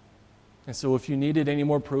 And so if you needed any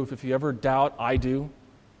more proof, if you ever doubt, I do,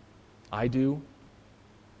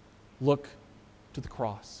 look to the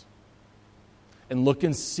cross. And look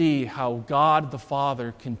and see how God the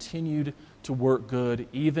Father continued to work good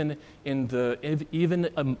even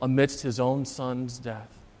amidst his own Son's death.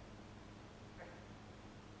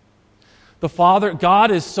 The Father, God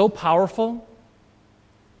is so powerful.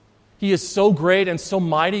 He is so great and so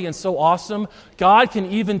mighty and so awesome. God can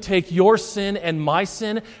even take your sin and my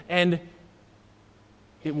sin, and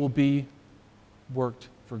it will be worked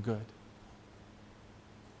for good.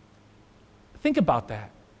 Think about that.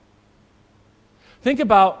 Think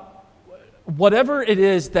about whatever it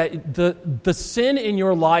is that the sin in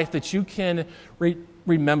your life that you can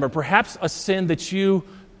remember, perhaps a sin that you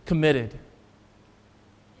committed.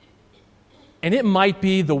 And it might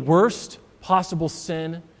be the worst possible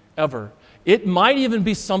sin ever. It might even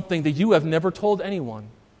be something that you have never told anyone.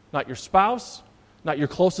 Not your spouse, not your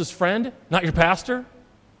closest friend, not your pastor.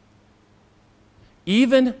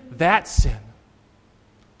 Even that sin,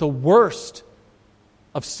 the worst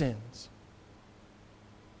of sins,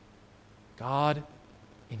 God,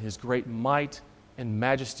 in his great might and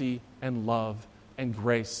majesty and love and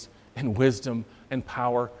grace and wisdom and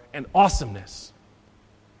power and awesomeness,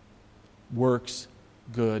 works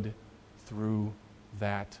good through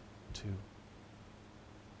that too.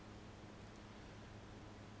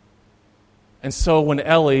 And so when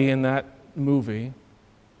Ellie in that movie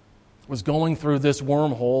was going through this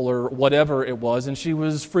wormhole or whatever it was, and she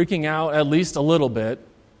was freaking out at least a little bit,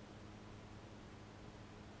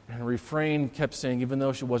 and her refrain kept saying, even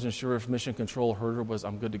though she wasn't sure if mission control heard her, was,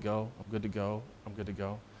 "I'm good to go, I'm good to go, I'm good to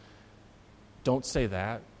go." Don't say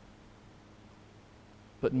that.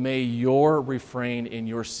 But may your refrain in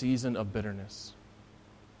your season of bitterness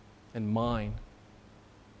and mine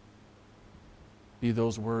be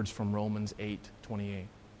those words from Romans 8:28.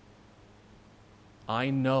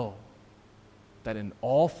 I know that in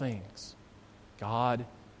all things God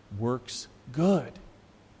works good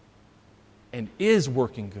and is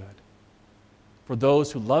working good for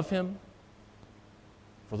those who love him,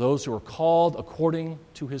 for those who are called according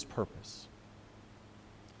to his purpose.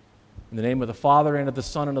 In the name of the Father, and of the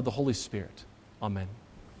Son, and of the Holy Spirit. Amen.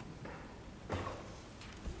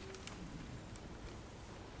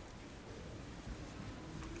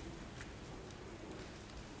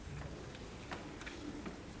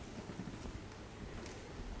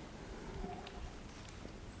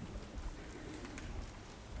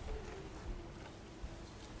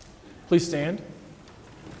 Please stand.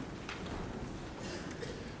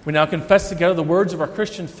 We now confess together the words of our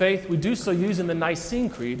Christian faith. We do so using the Nicene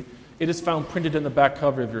Creed. It is found printed in the back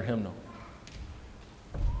cover of your hymnal.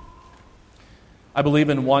 I believe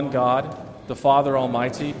in one God, the Father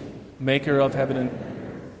Almighty, maker of heaven and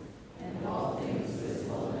earth, and all things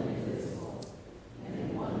visible and invisible, and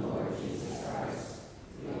in one Lord Jesus Christ,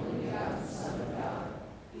 the only begotten Son of God,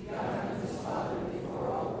 begotten of his Father,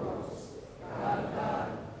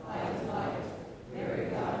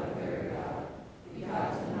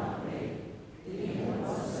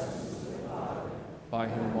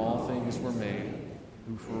 things were made,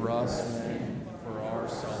 who for us men and for our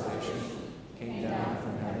salvation came down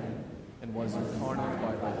from heaven, and was incarnate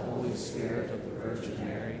by the Holy Spirit of the Virgin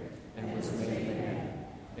Mary, and was made man,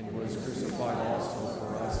 and was crucified also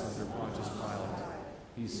for us under Pontius Pilate.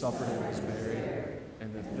 He suffered and was buried,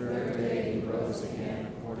 and the third day he rose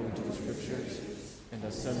again according to the Scriptures, and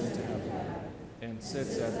ascended to heaven, and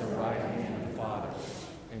sits at the right hand of the Father.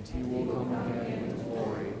 And he will come again with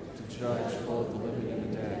glory to judge both the living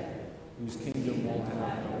and the dead, whose kingdom will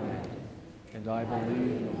have no end. And I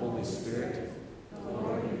believe in the Holy Spirit, the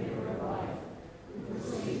Lord and giver of life, who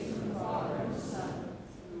proceeds from the Father and the Son,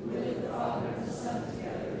 who with the Father and the Son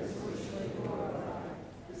together is worshipfully glorified,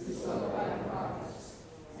 who spoke by the prophets.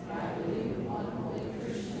 And I believe in one holy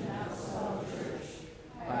Christian and apostolic church.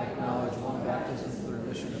 I acknowledge one baptism for the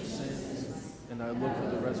remission of sins, and I look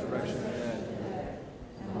for the resurrection of the dead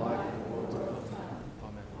and the life of the world to come.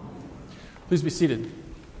 Amen. Please be seated.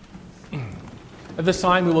 At this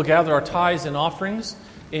time, we will gather our tithes and offerings.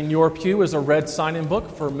 In your pew is a red sign-in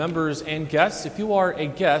book for members and guests. If you are a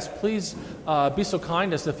guest, please be so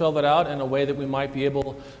kind as to fill that out in a way that we might be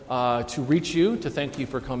able to reach you, to thank you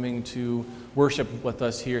for coming to worship with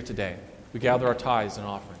us here today. We gather our tithes and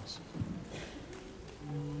offerings.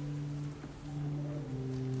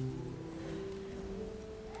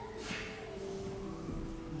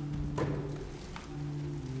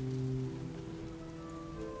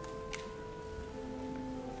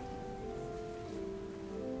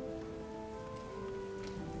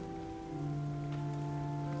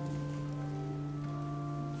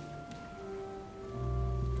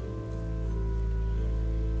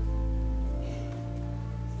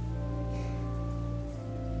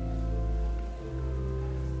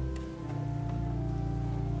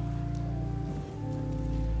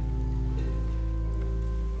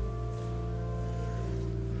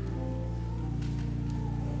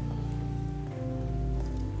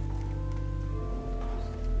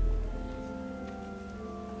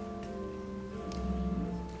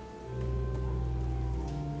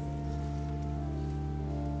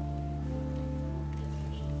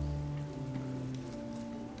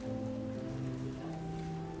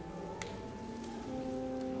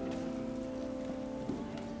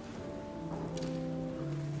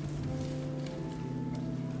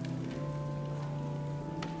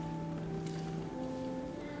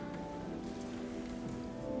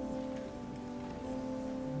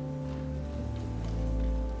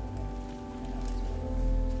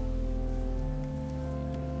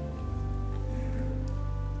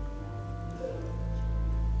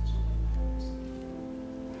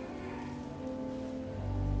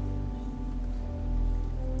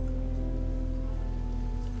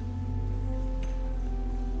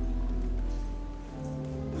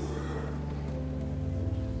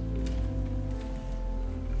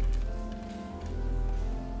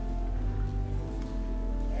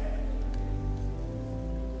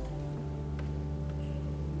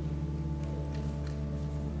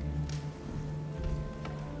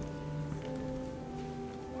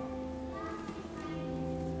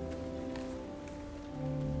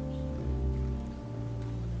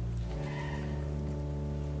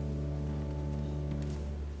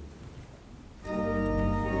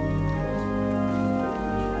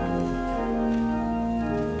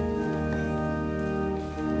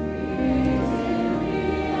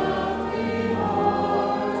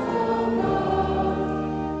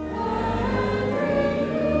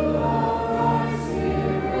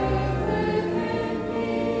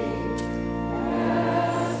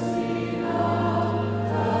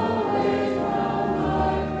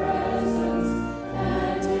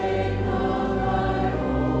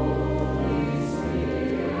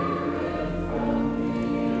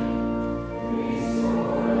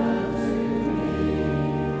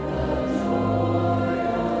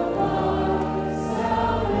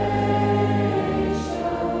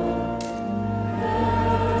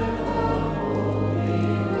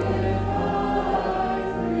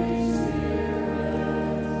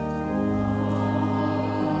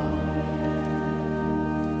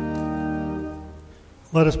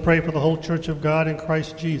 Let us pray for the whole Church of God in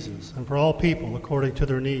Christ Jesus and for all people according to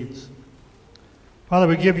their needs. Father,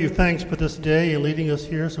 we give you thanks for this day and leading us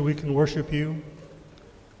here so we can worship you.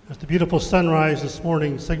 As the beautiful sunrise this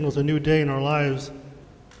morning signals a new day in our lives,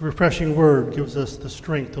 the refreshing word gives us the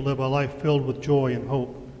strength to live a life filled with joy and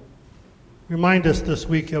hope. Remind us this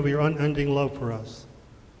week of your unending love for us,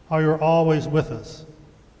 how you're always with us,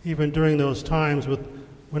 even during those times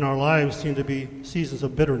when our lives seem to be seasons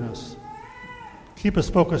of bitterness. Keep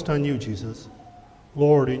us focused on you, Jesus.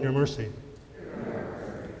 Lord, in your mercy.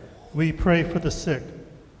 We pray for the sick,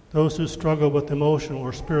 those who struggle with emotional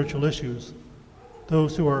or spiritual issues,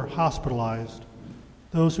 those who are hospitalized,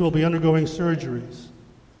 those who will be undergoing surgeries,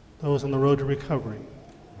 those on the road to recovery.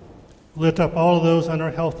 Lift up all of those on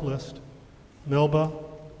our health list: Melba,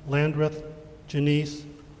 Landreth, Janice,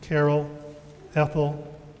 Carol,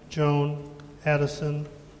 Ethel, Joan, Addison,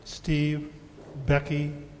 Steve,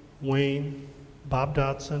 Becky, Wayne, Bob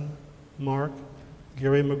Dotson, Mark,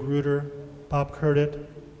 Gary Magruder, Bob Curtit,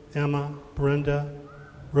 Emma, Brenda,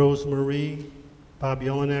 Rose Marie, Bob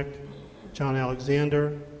Jelinek, John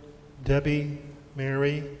Alexander, Debbie,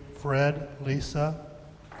 Mary, Fred, Lisa,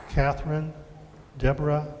 Catherine,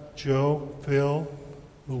 Deborah, Joe, Phil,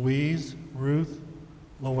 Louise, Ruth,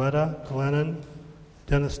 Louetta, Glennon,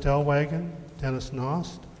 Dennis Stellwagen, Dennis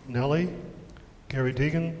Nost, Nellie, Gary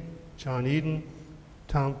Deegan, John Eden,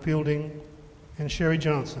 Tom Fielding, and Sherry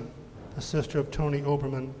Johnson, the sister of Tony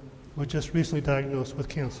Oberman, who was just recently diagnosed with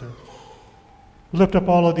cancer. Lift up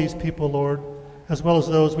all of these people, Lord, as well as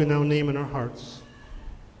those we now name in our hearts.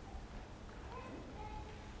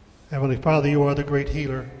 Heavenly Father, you are the great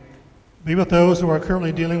healer. Be with those who are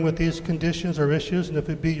currently dealing with these conditions or issues, and if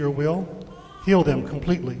it be your will, heal them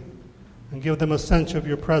completely and give them a sense of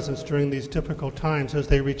your presence during these difficult times as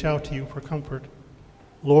they reach out to you for comfort.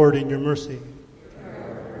 Lord, in your mercy.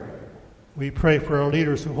 We pray for our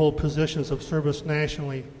leaders who hold positions of service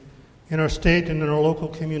nationally, in our state and in our local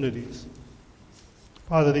communities.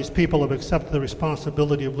 Father, these people have accepted the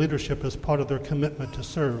responsibility of leadership as part of their commitment to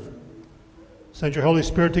serve. Send your Holy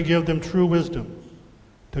Spirit to give them true wisdom,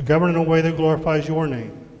 to govern in a way that glorifies your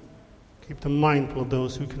name. Keep them mindful of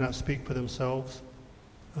those who cannot speak for themselves,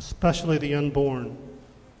 especially the unborn.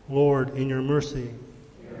 Lord, in your mercy.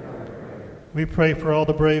 We pray for all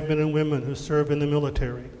the brave men and women who serve in the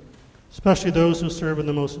military, especially those who serve in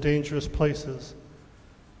the most dangerous places.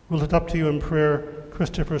 We lift up to you in prayer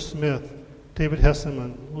Christopher Smith, David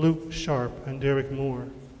Hesseman, Luke Sharp, and Derek Moore.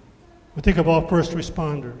 We think of all first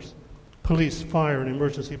responders, police, fire, and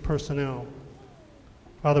emergency personnel.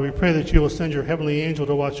 Father, we pray that you will send your heavenly angel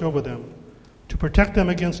to watch over them, to protect them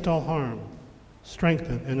against all harm,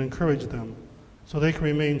 strengthen and encourage them, so they can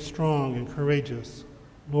remain strong and courageous.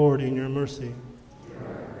 Lord, in your mercy.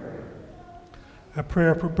 A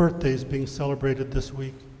prayer for birthdays being celebrated this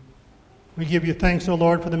week. We give you thanks, O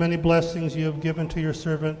Lord, for the many blessings you have given to your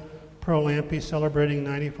servant, Pearl Lampy, celebrating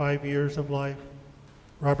 95 years of life,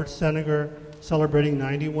 Robert Senegar, celebrating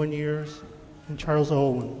 91 years, and Charles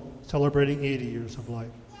Owen, celebrating 80 years of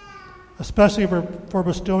life, especially for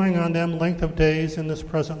bestowing on them length of days in this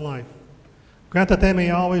present life. Grant that they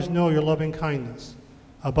may always know your loving kindness,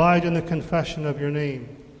 abide in the confession of your name,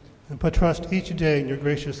 and put trust each day in your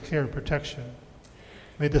gracious care and protection.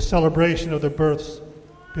 May the celebration of their births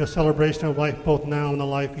be a celebration of life both now and the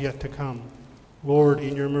life yet to come. Lord,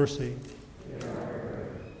 in your mercy.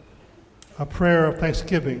 A prayer of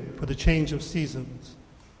thanksgiving for the change of seasons.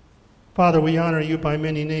 Father, we honor you by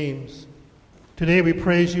many names. Today we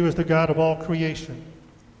praise you as the God of all creation.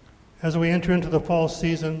 As we enter into the fall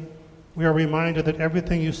season, we are reminded that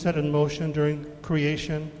everything you set in motion during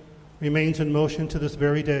creation remains in motion to this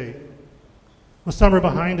very day. With summer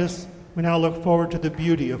behind us, we now look forward to the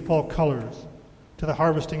beauty of fall colors, to the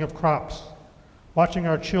harvesting of crops, watching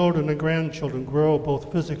our children and grandchildren grow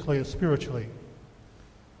both physically and spiritually.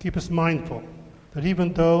 Keep us mindful that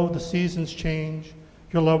even though the seasons change,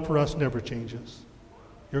 your love for us never changes.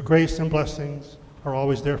 Your grace and blessings are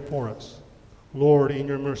always there for us. Lord, in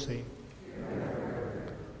your mercy.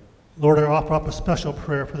 Lord, I offer up a special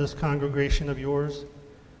prayer for this congregation of yours.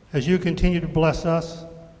 As you continue to bless us,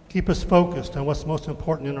 keep us focused on what's most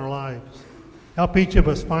important in our lives. Help each of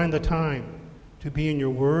us find the time to be in your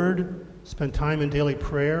word, spend time in daily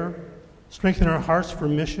prayer, strengthen our hearts for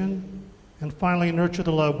mission, and finally nurture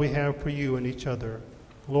the love we have for you and each other.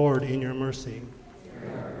 Lord, in your mercy.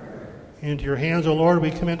 Into your hands, O Lord, we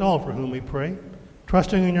commend all for whom we pray,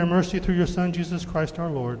 trusting in your mercy through your Son, Jesus Christ our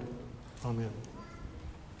Lord. Amen.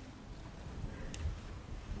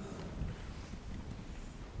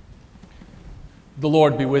 The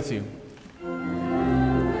Lord be with you.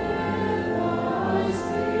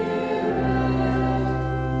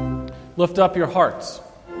 Lift up your hearts.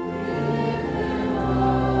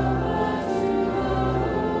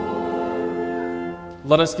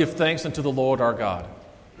 Let us give thanks unto the Lord our God.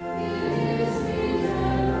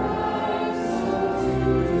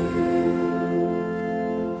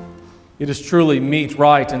 It is truly meet,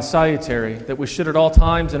 right, and salutary that we should at all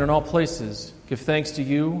times and in all places give thanks to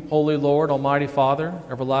you, Holy Lord, Almighty Father,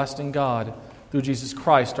 everlasting God, through Jesus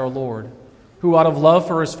Christ our Lord, who out of love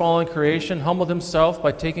for his fallen creation humbled himself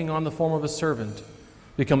by taking on the form of a servant,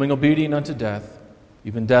 becoming obedient unto death,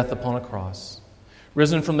 even death upon a cross.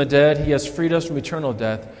 Risen from the dead, he has freed us from eternal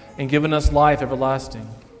death and given us life everlasting.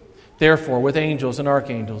 Therefore, with angels and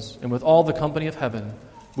archangels, and with all the company of heaven,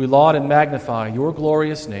 we laud and magnify your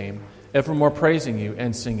glorious name, evermore praising you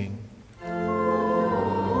and singing.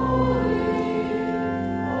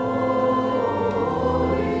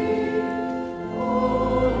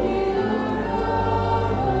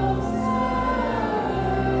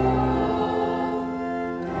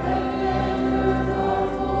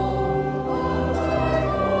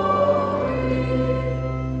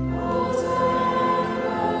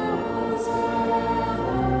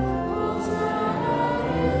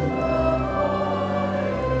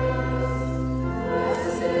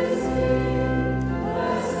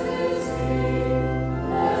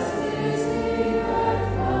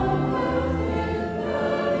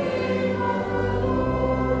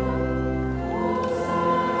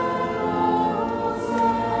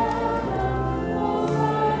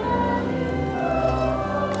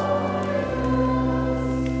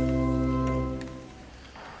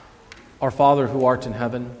 Our Father who art in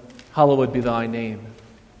heaven, hallowed be thy name.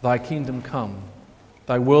 Thy kingdom come,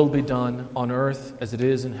 thy will be done on earth as it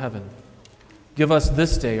is in heaven. Give us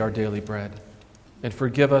this day our daily bread, and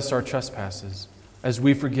forgive us our trespasses, as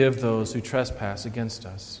we forgive those who trespass against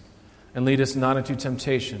us. And lead us not into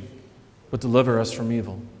temptation, but deliver us from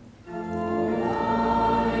evil.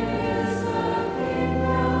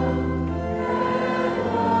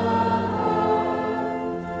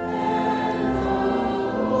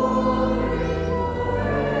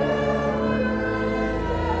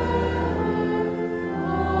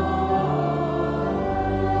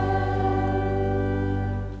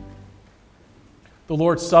 The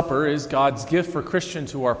Lord's Supper is God's gift for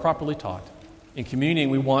Christians who are properly taught. In communion,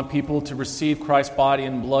 we want people to receive Christ's body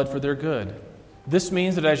and blood for their good. This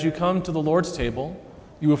means that as you come to the Lord's table,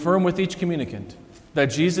 you affirm with each communicant that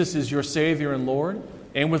Jesus is your Savior and Lord,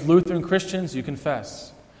 and with Lutheran Christians, you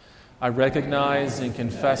confess, I recognize and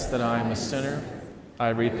confess that I am a sinner.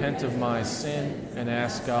 I repent of my sin and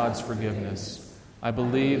ask God's forgiveness. I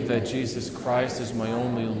believe that Jesus Christ is my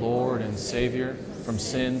only Lord and Savior from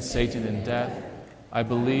sin, Satan, and death. I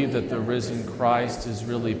believe that the risen Christ is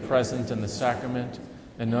really present in the sacrament,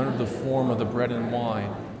 and under the form of the bread and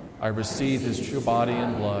wine, I receive his true body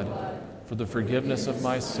and blood for the forgiveness of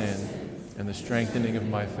my sin and the strengthening of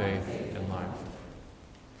my faith and life.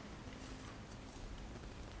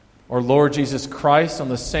 Our Lord Jesus Christ, on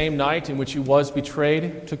the same night in which he was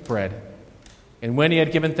betrayed, took bread. And when he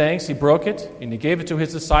had given thanks, he broke it, and he gave it to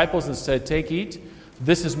his disciples and said, Take, eat.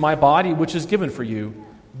 This is my body, which is given for you.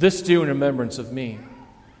 This do in remembrance of me.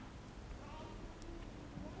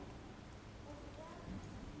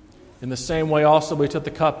 In the same way also we took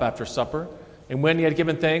the cup after supper, and when he had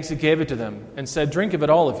given thanks, he gave it to them, and said, Drink of it,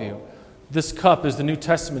 all of you. This cup is the New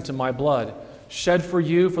Testament in my blood, shed for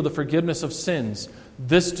you for the forgiveness of sins.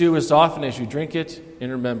 This do as often as you drink it in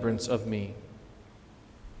remembrance of me.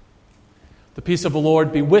 The peace of the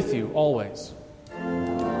Lord be with you always.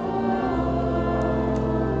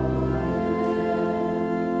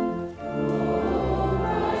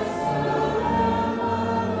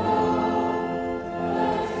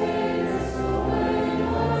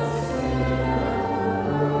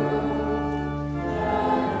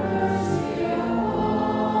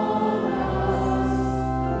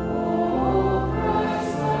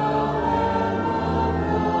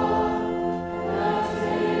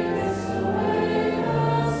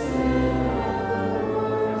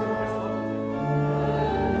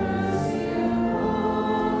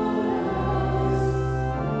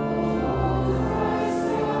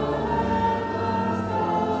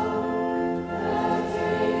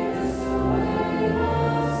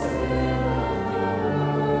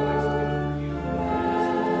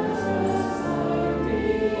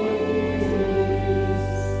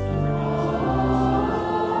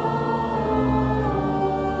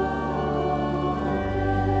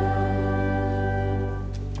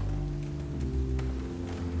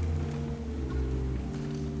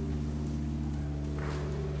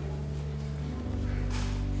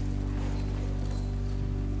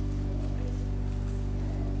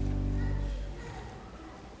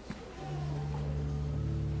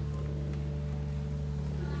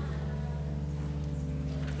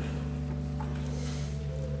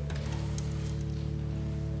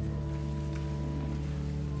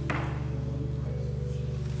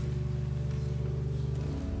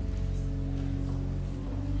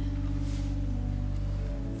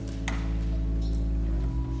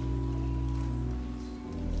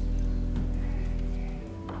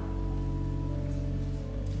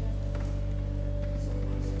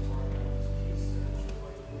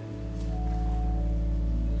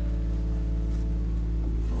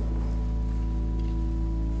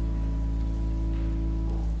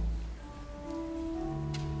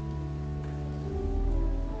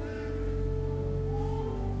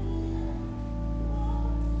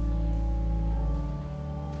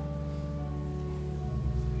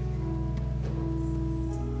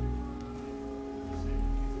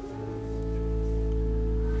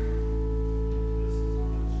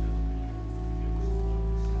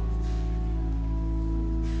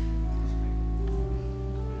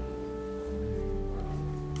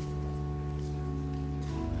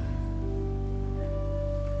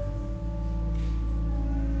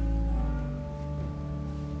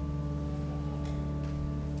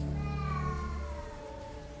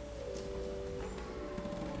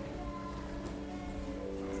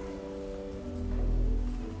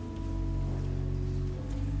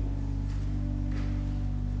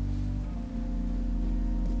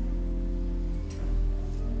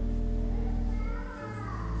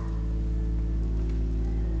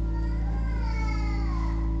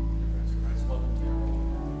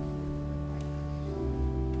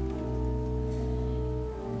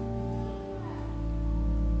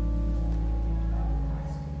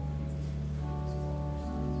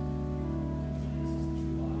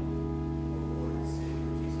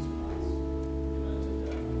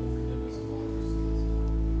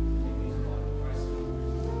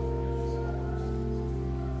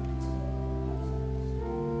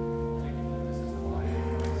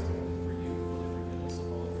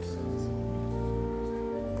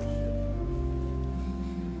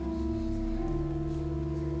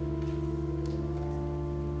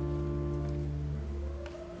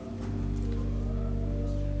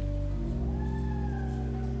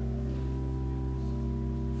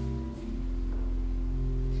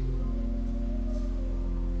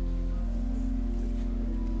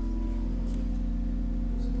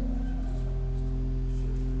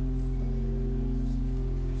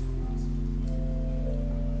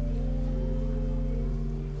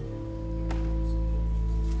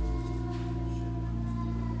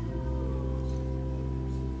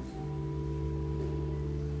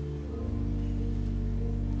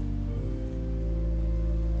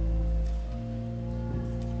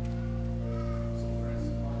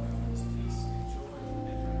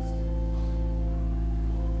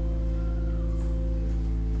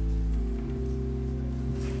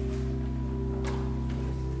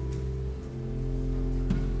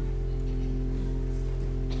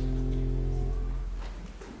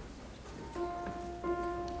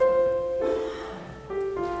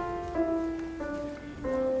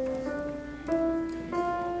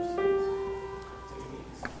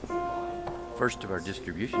 First of our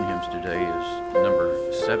distribution hymns today is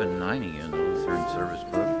number 790 in the Lutheran Service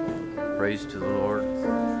Book, Praise to the Lord,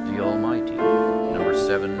 the Almighty, number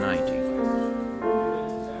 790.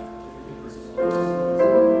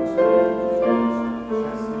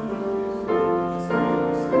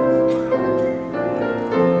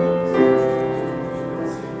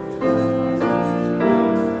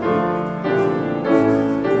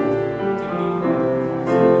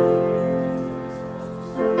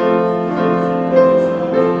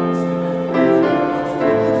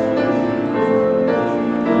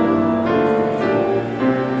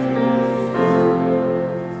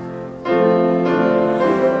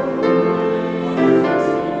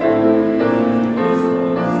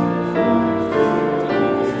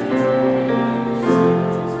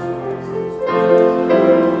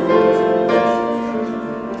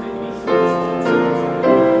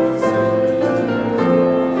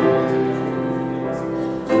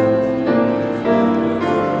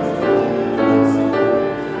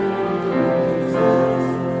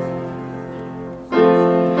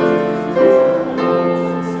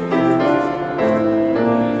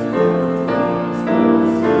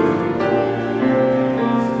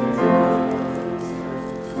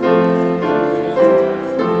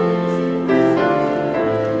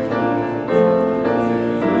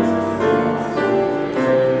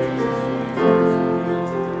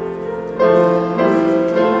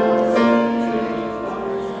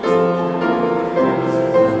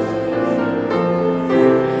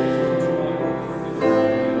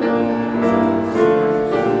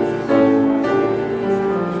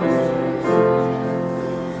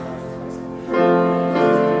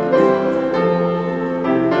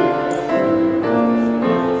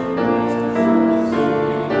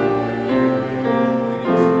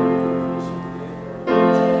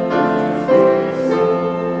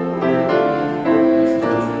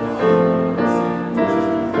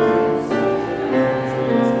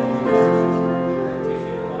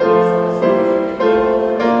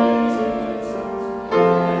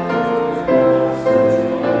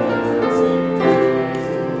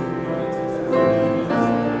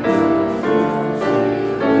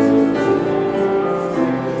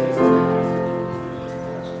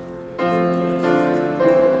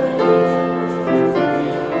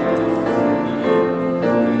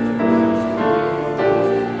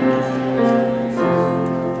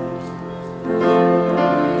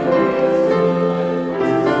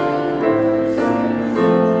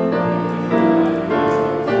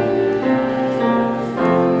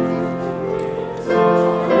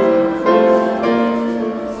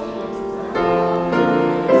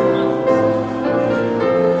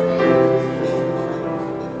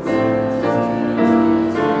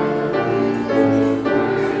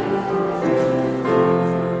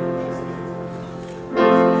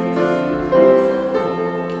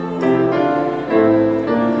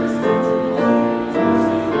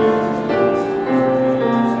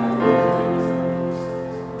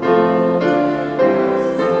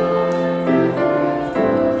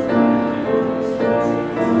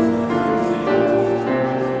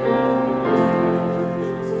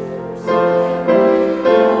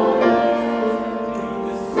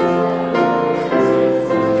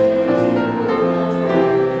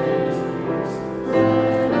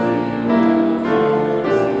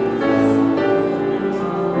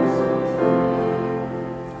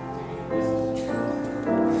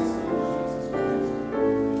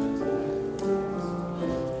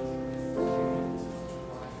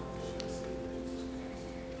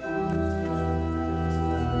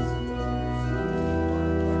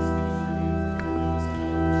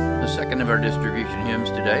 Second of our distribution hymns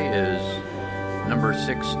today is number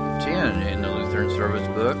 610 in the Lutheran Service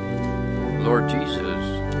Book, Lord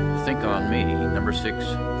Jesus, Think on Me, number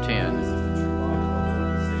 610.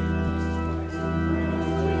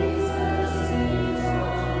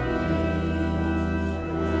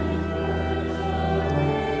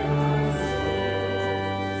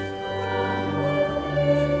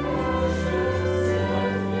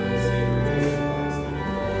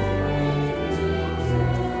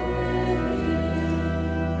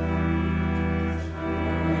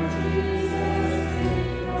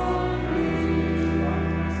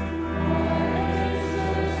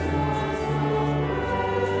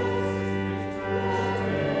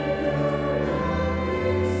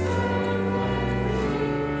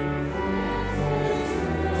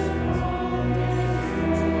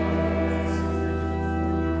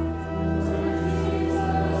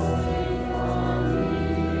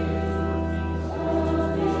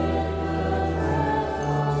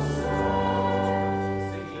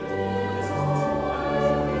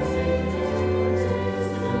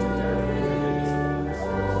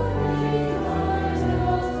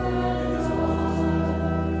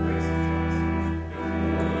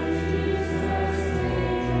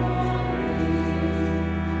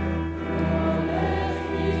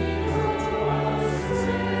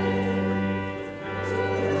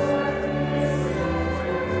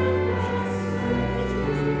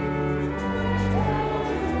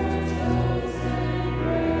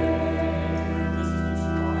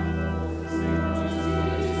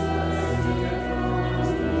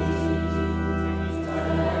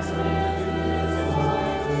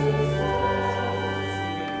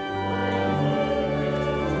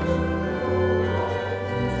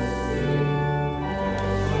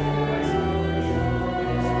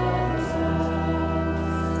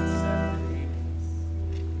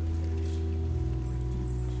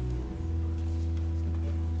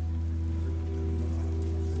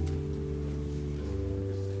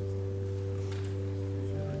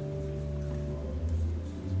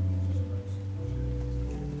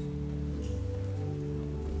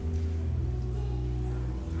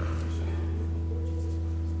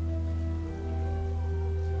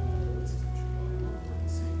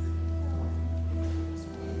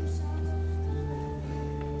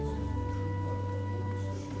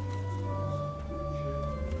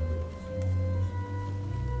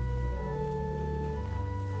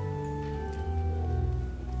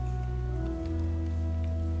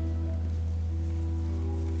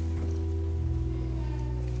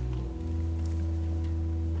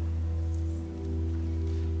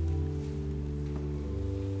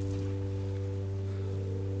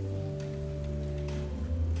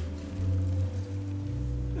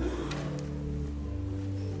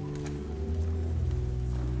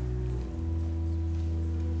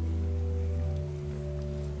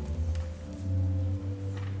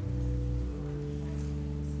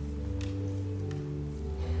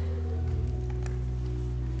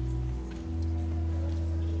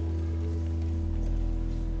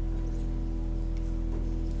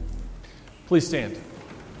 Please stand.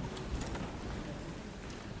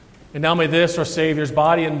 And now may this, our Savior's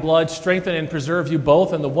body and blood, strengthen and preserve you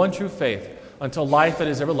both in the one true faith until life that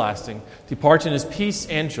is everlasting. Depart in his peace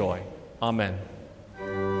and joy. Amen.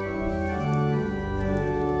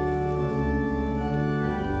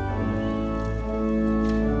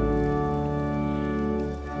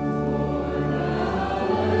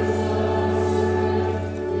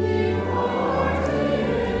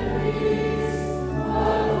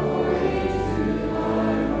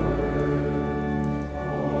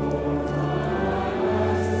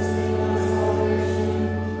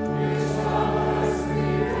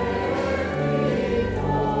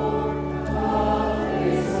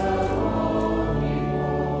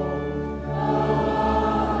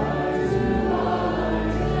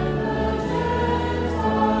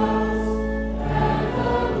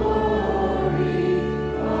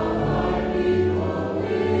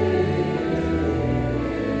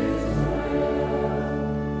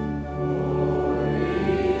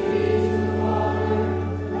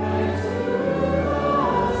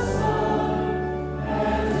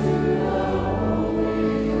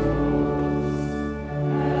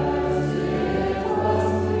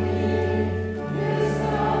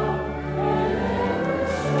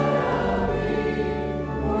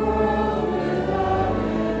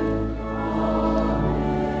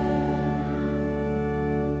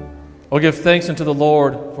 Oh, give thanks unto the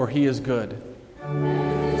Lord, for he is good.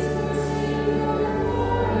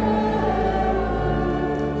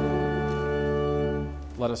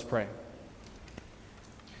 Let us pray.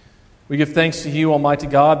 We give thanks to you, Almighty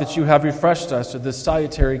God, that you have refreshed us with this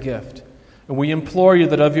salutary gift. And we implore you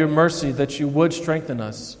that of your mercy that you would strengthen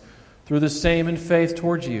us through the same in faith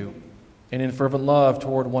toward you and in fervent love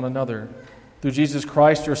toward one another. Through Jesus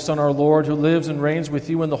Christ, your Son, our Lord, who lives and reigns with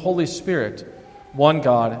you in the Holy Spirit, one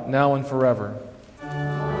God, now and forever.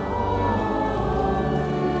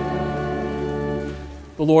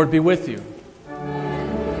 The Lord be with you.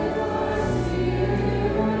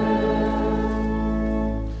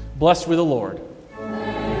 Blessed be the Lord.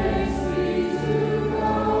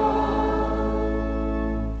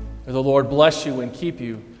 May the Lord bless you and keep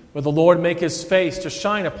you. May the Lord make his face to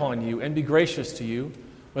shine upon you and be gracious to you.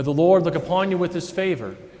 May the Lord look upon you with his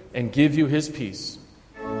favor and give you his peace.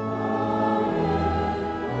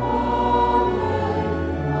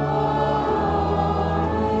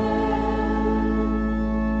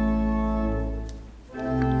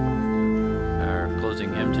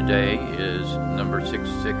 Today is number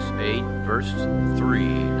 668, verse 3,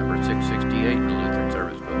 number 668 in the Lutheran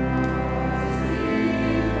Service Book.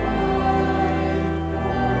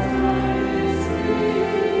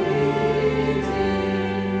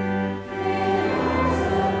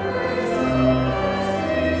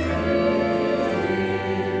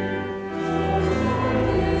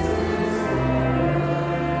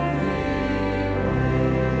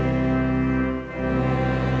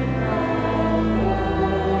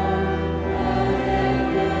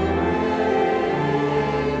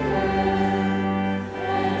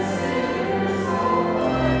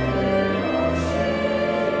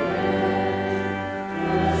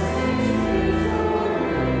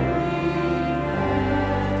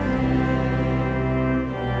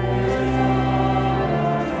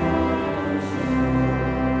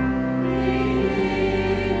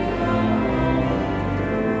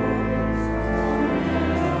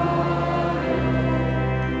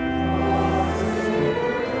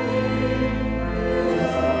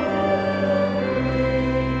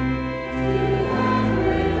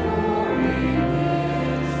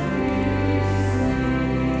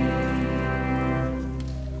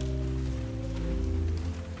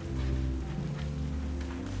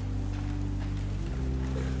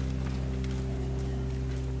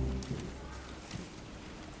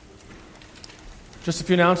 Just a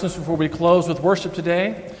few announcements before we close with worship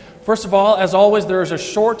today. First of all, as always, there is a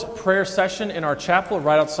short prayer session in our chapel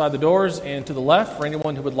right outside the doors and to the left for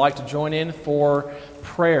anyone who would like to join in for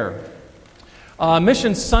prayer.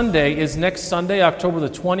 Mission Sunday is next Sunday, October the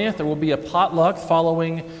 20th. There will be a potluck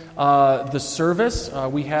following the service.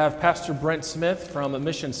 We have Pastor Brent Smith from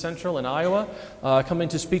Mission Central in Iowa coming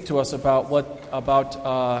to speak to us about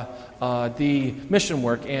the mission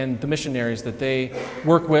work and the missionaries that they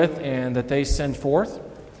work with and that they send forth.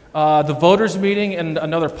 The voters' meeting and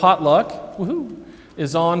another potluck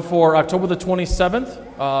is on for October the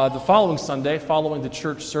 27th, the following Sunday, following the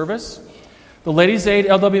church service. The Ladies' Aid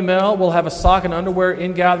LWML will have a sock and underwear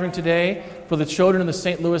in-gathering today for the children in the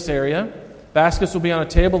St. Louis area. Baskets will be on a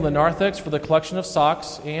table in the narthex for the collection of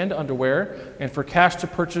socks and underwear and for cash to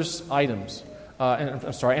purchase items.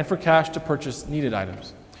 And for cash to purchase needed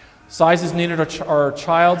items. Sizes needed are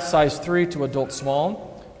child size 3 to adult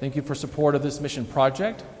small. Thank you for support of this mission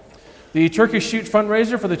project. The Turkey Shoot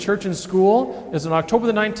fundraiser for the church and school is on October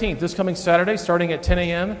the 19th, this coming Saturday, starting at 10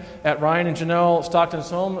 a.m. at Ryan and Janelle Stockton's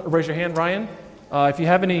home. Raise your hand, Ryan. If you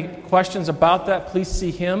have any questions about that, please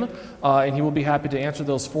see him, and he will be happy to answer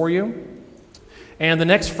those for you. And the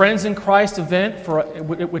next Friends in Christ event,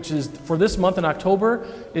 which is for this month in October,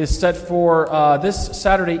 is set for this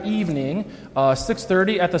Saturday evening,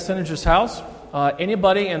 6:30 at the Senator's house.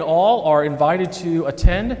 Anybody and all are invited to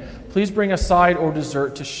attend. Please bring a side or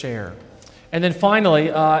dessert to share. And then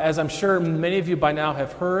finally, as I'm sure many of you by now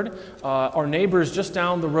have heard, our neighbors just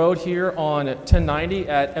down the road here on 1090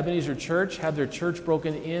 at Ebenezer Church had their church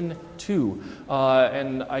broken into,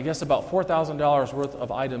 and I guess about $4,000 worth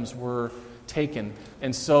of items were taken.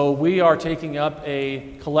 And so we are taking up a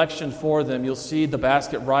collection for them. You'll see the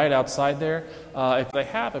basket right outside there. If they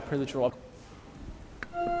have, I pray that you're all...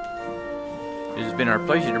 It has been our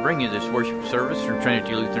pleasure to bring you this worship service from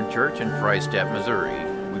Trinity Lutheran Church in Freistadt, Missouri.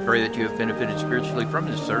 We pray that you have benefited spiritually from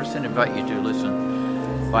this service and invite you to listen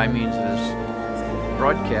by means of this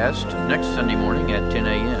broadcast next Sunday morning at 10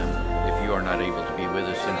 a.m. If you are not able to be with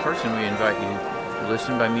us in person, we invite you to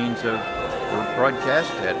listen by means of the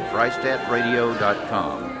broadcast at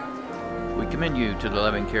FreistattRadio.com. We commend you to the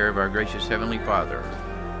loving care of our gracious Heavenly Father.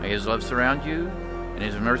 May His love surround you and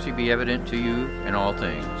His mercy be evident to you in all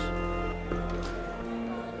things.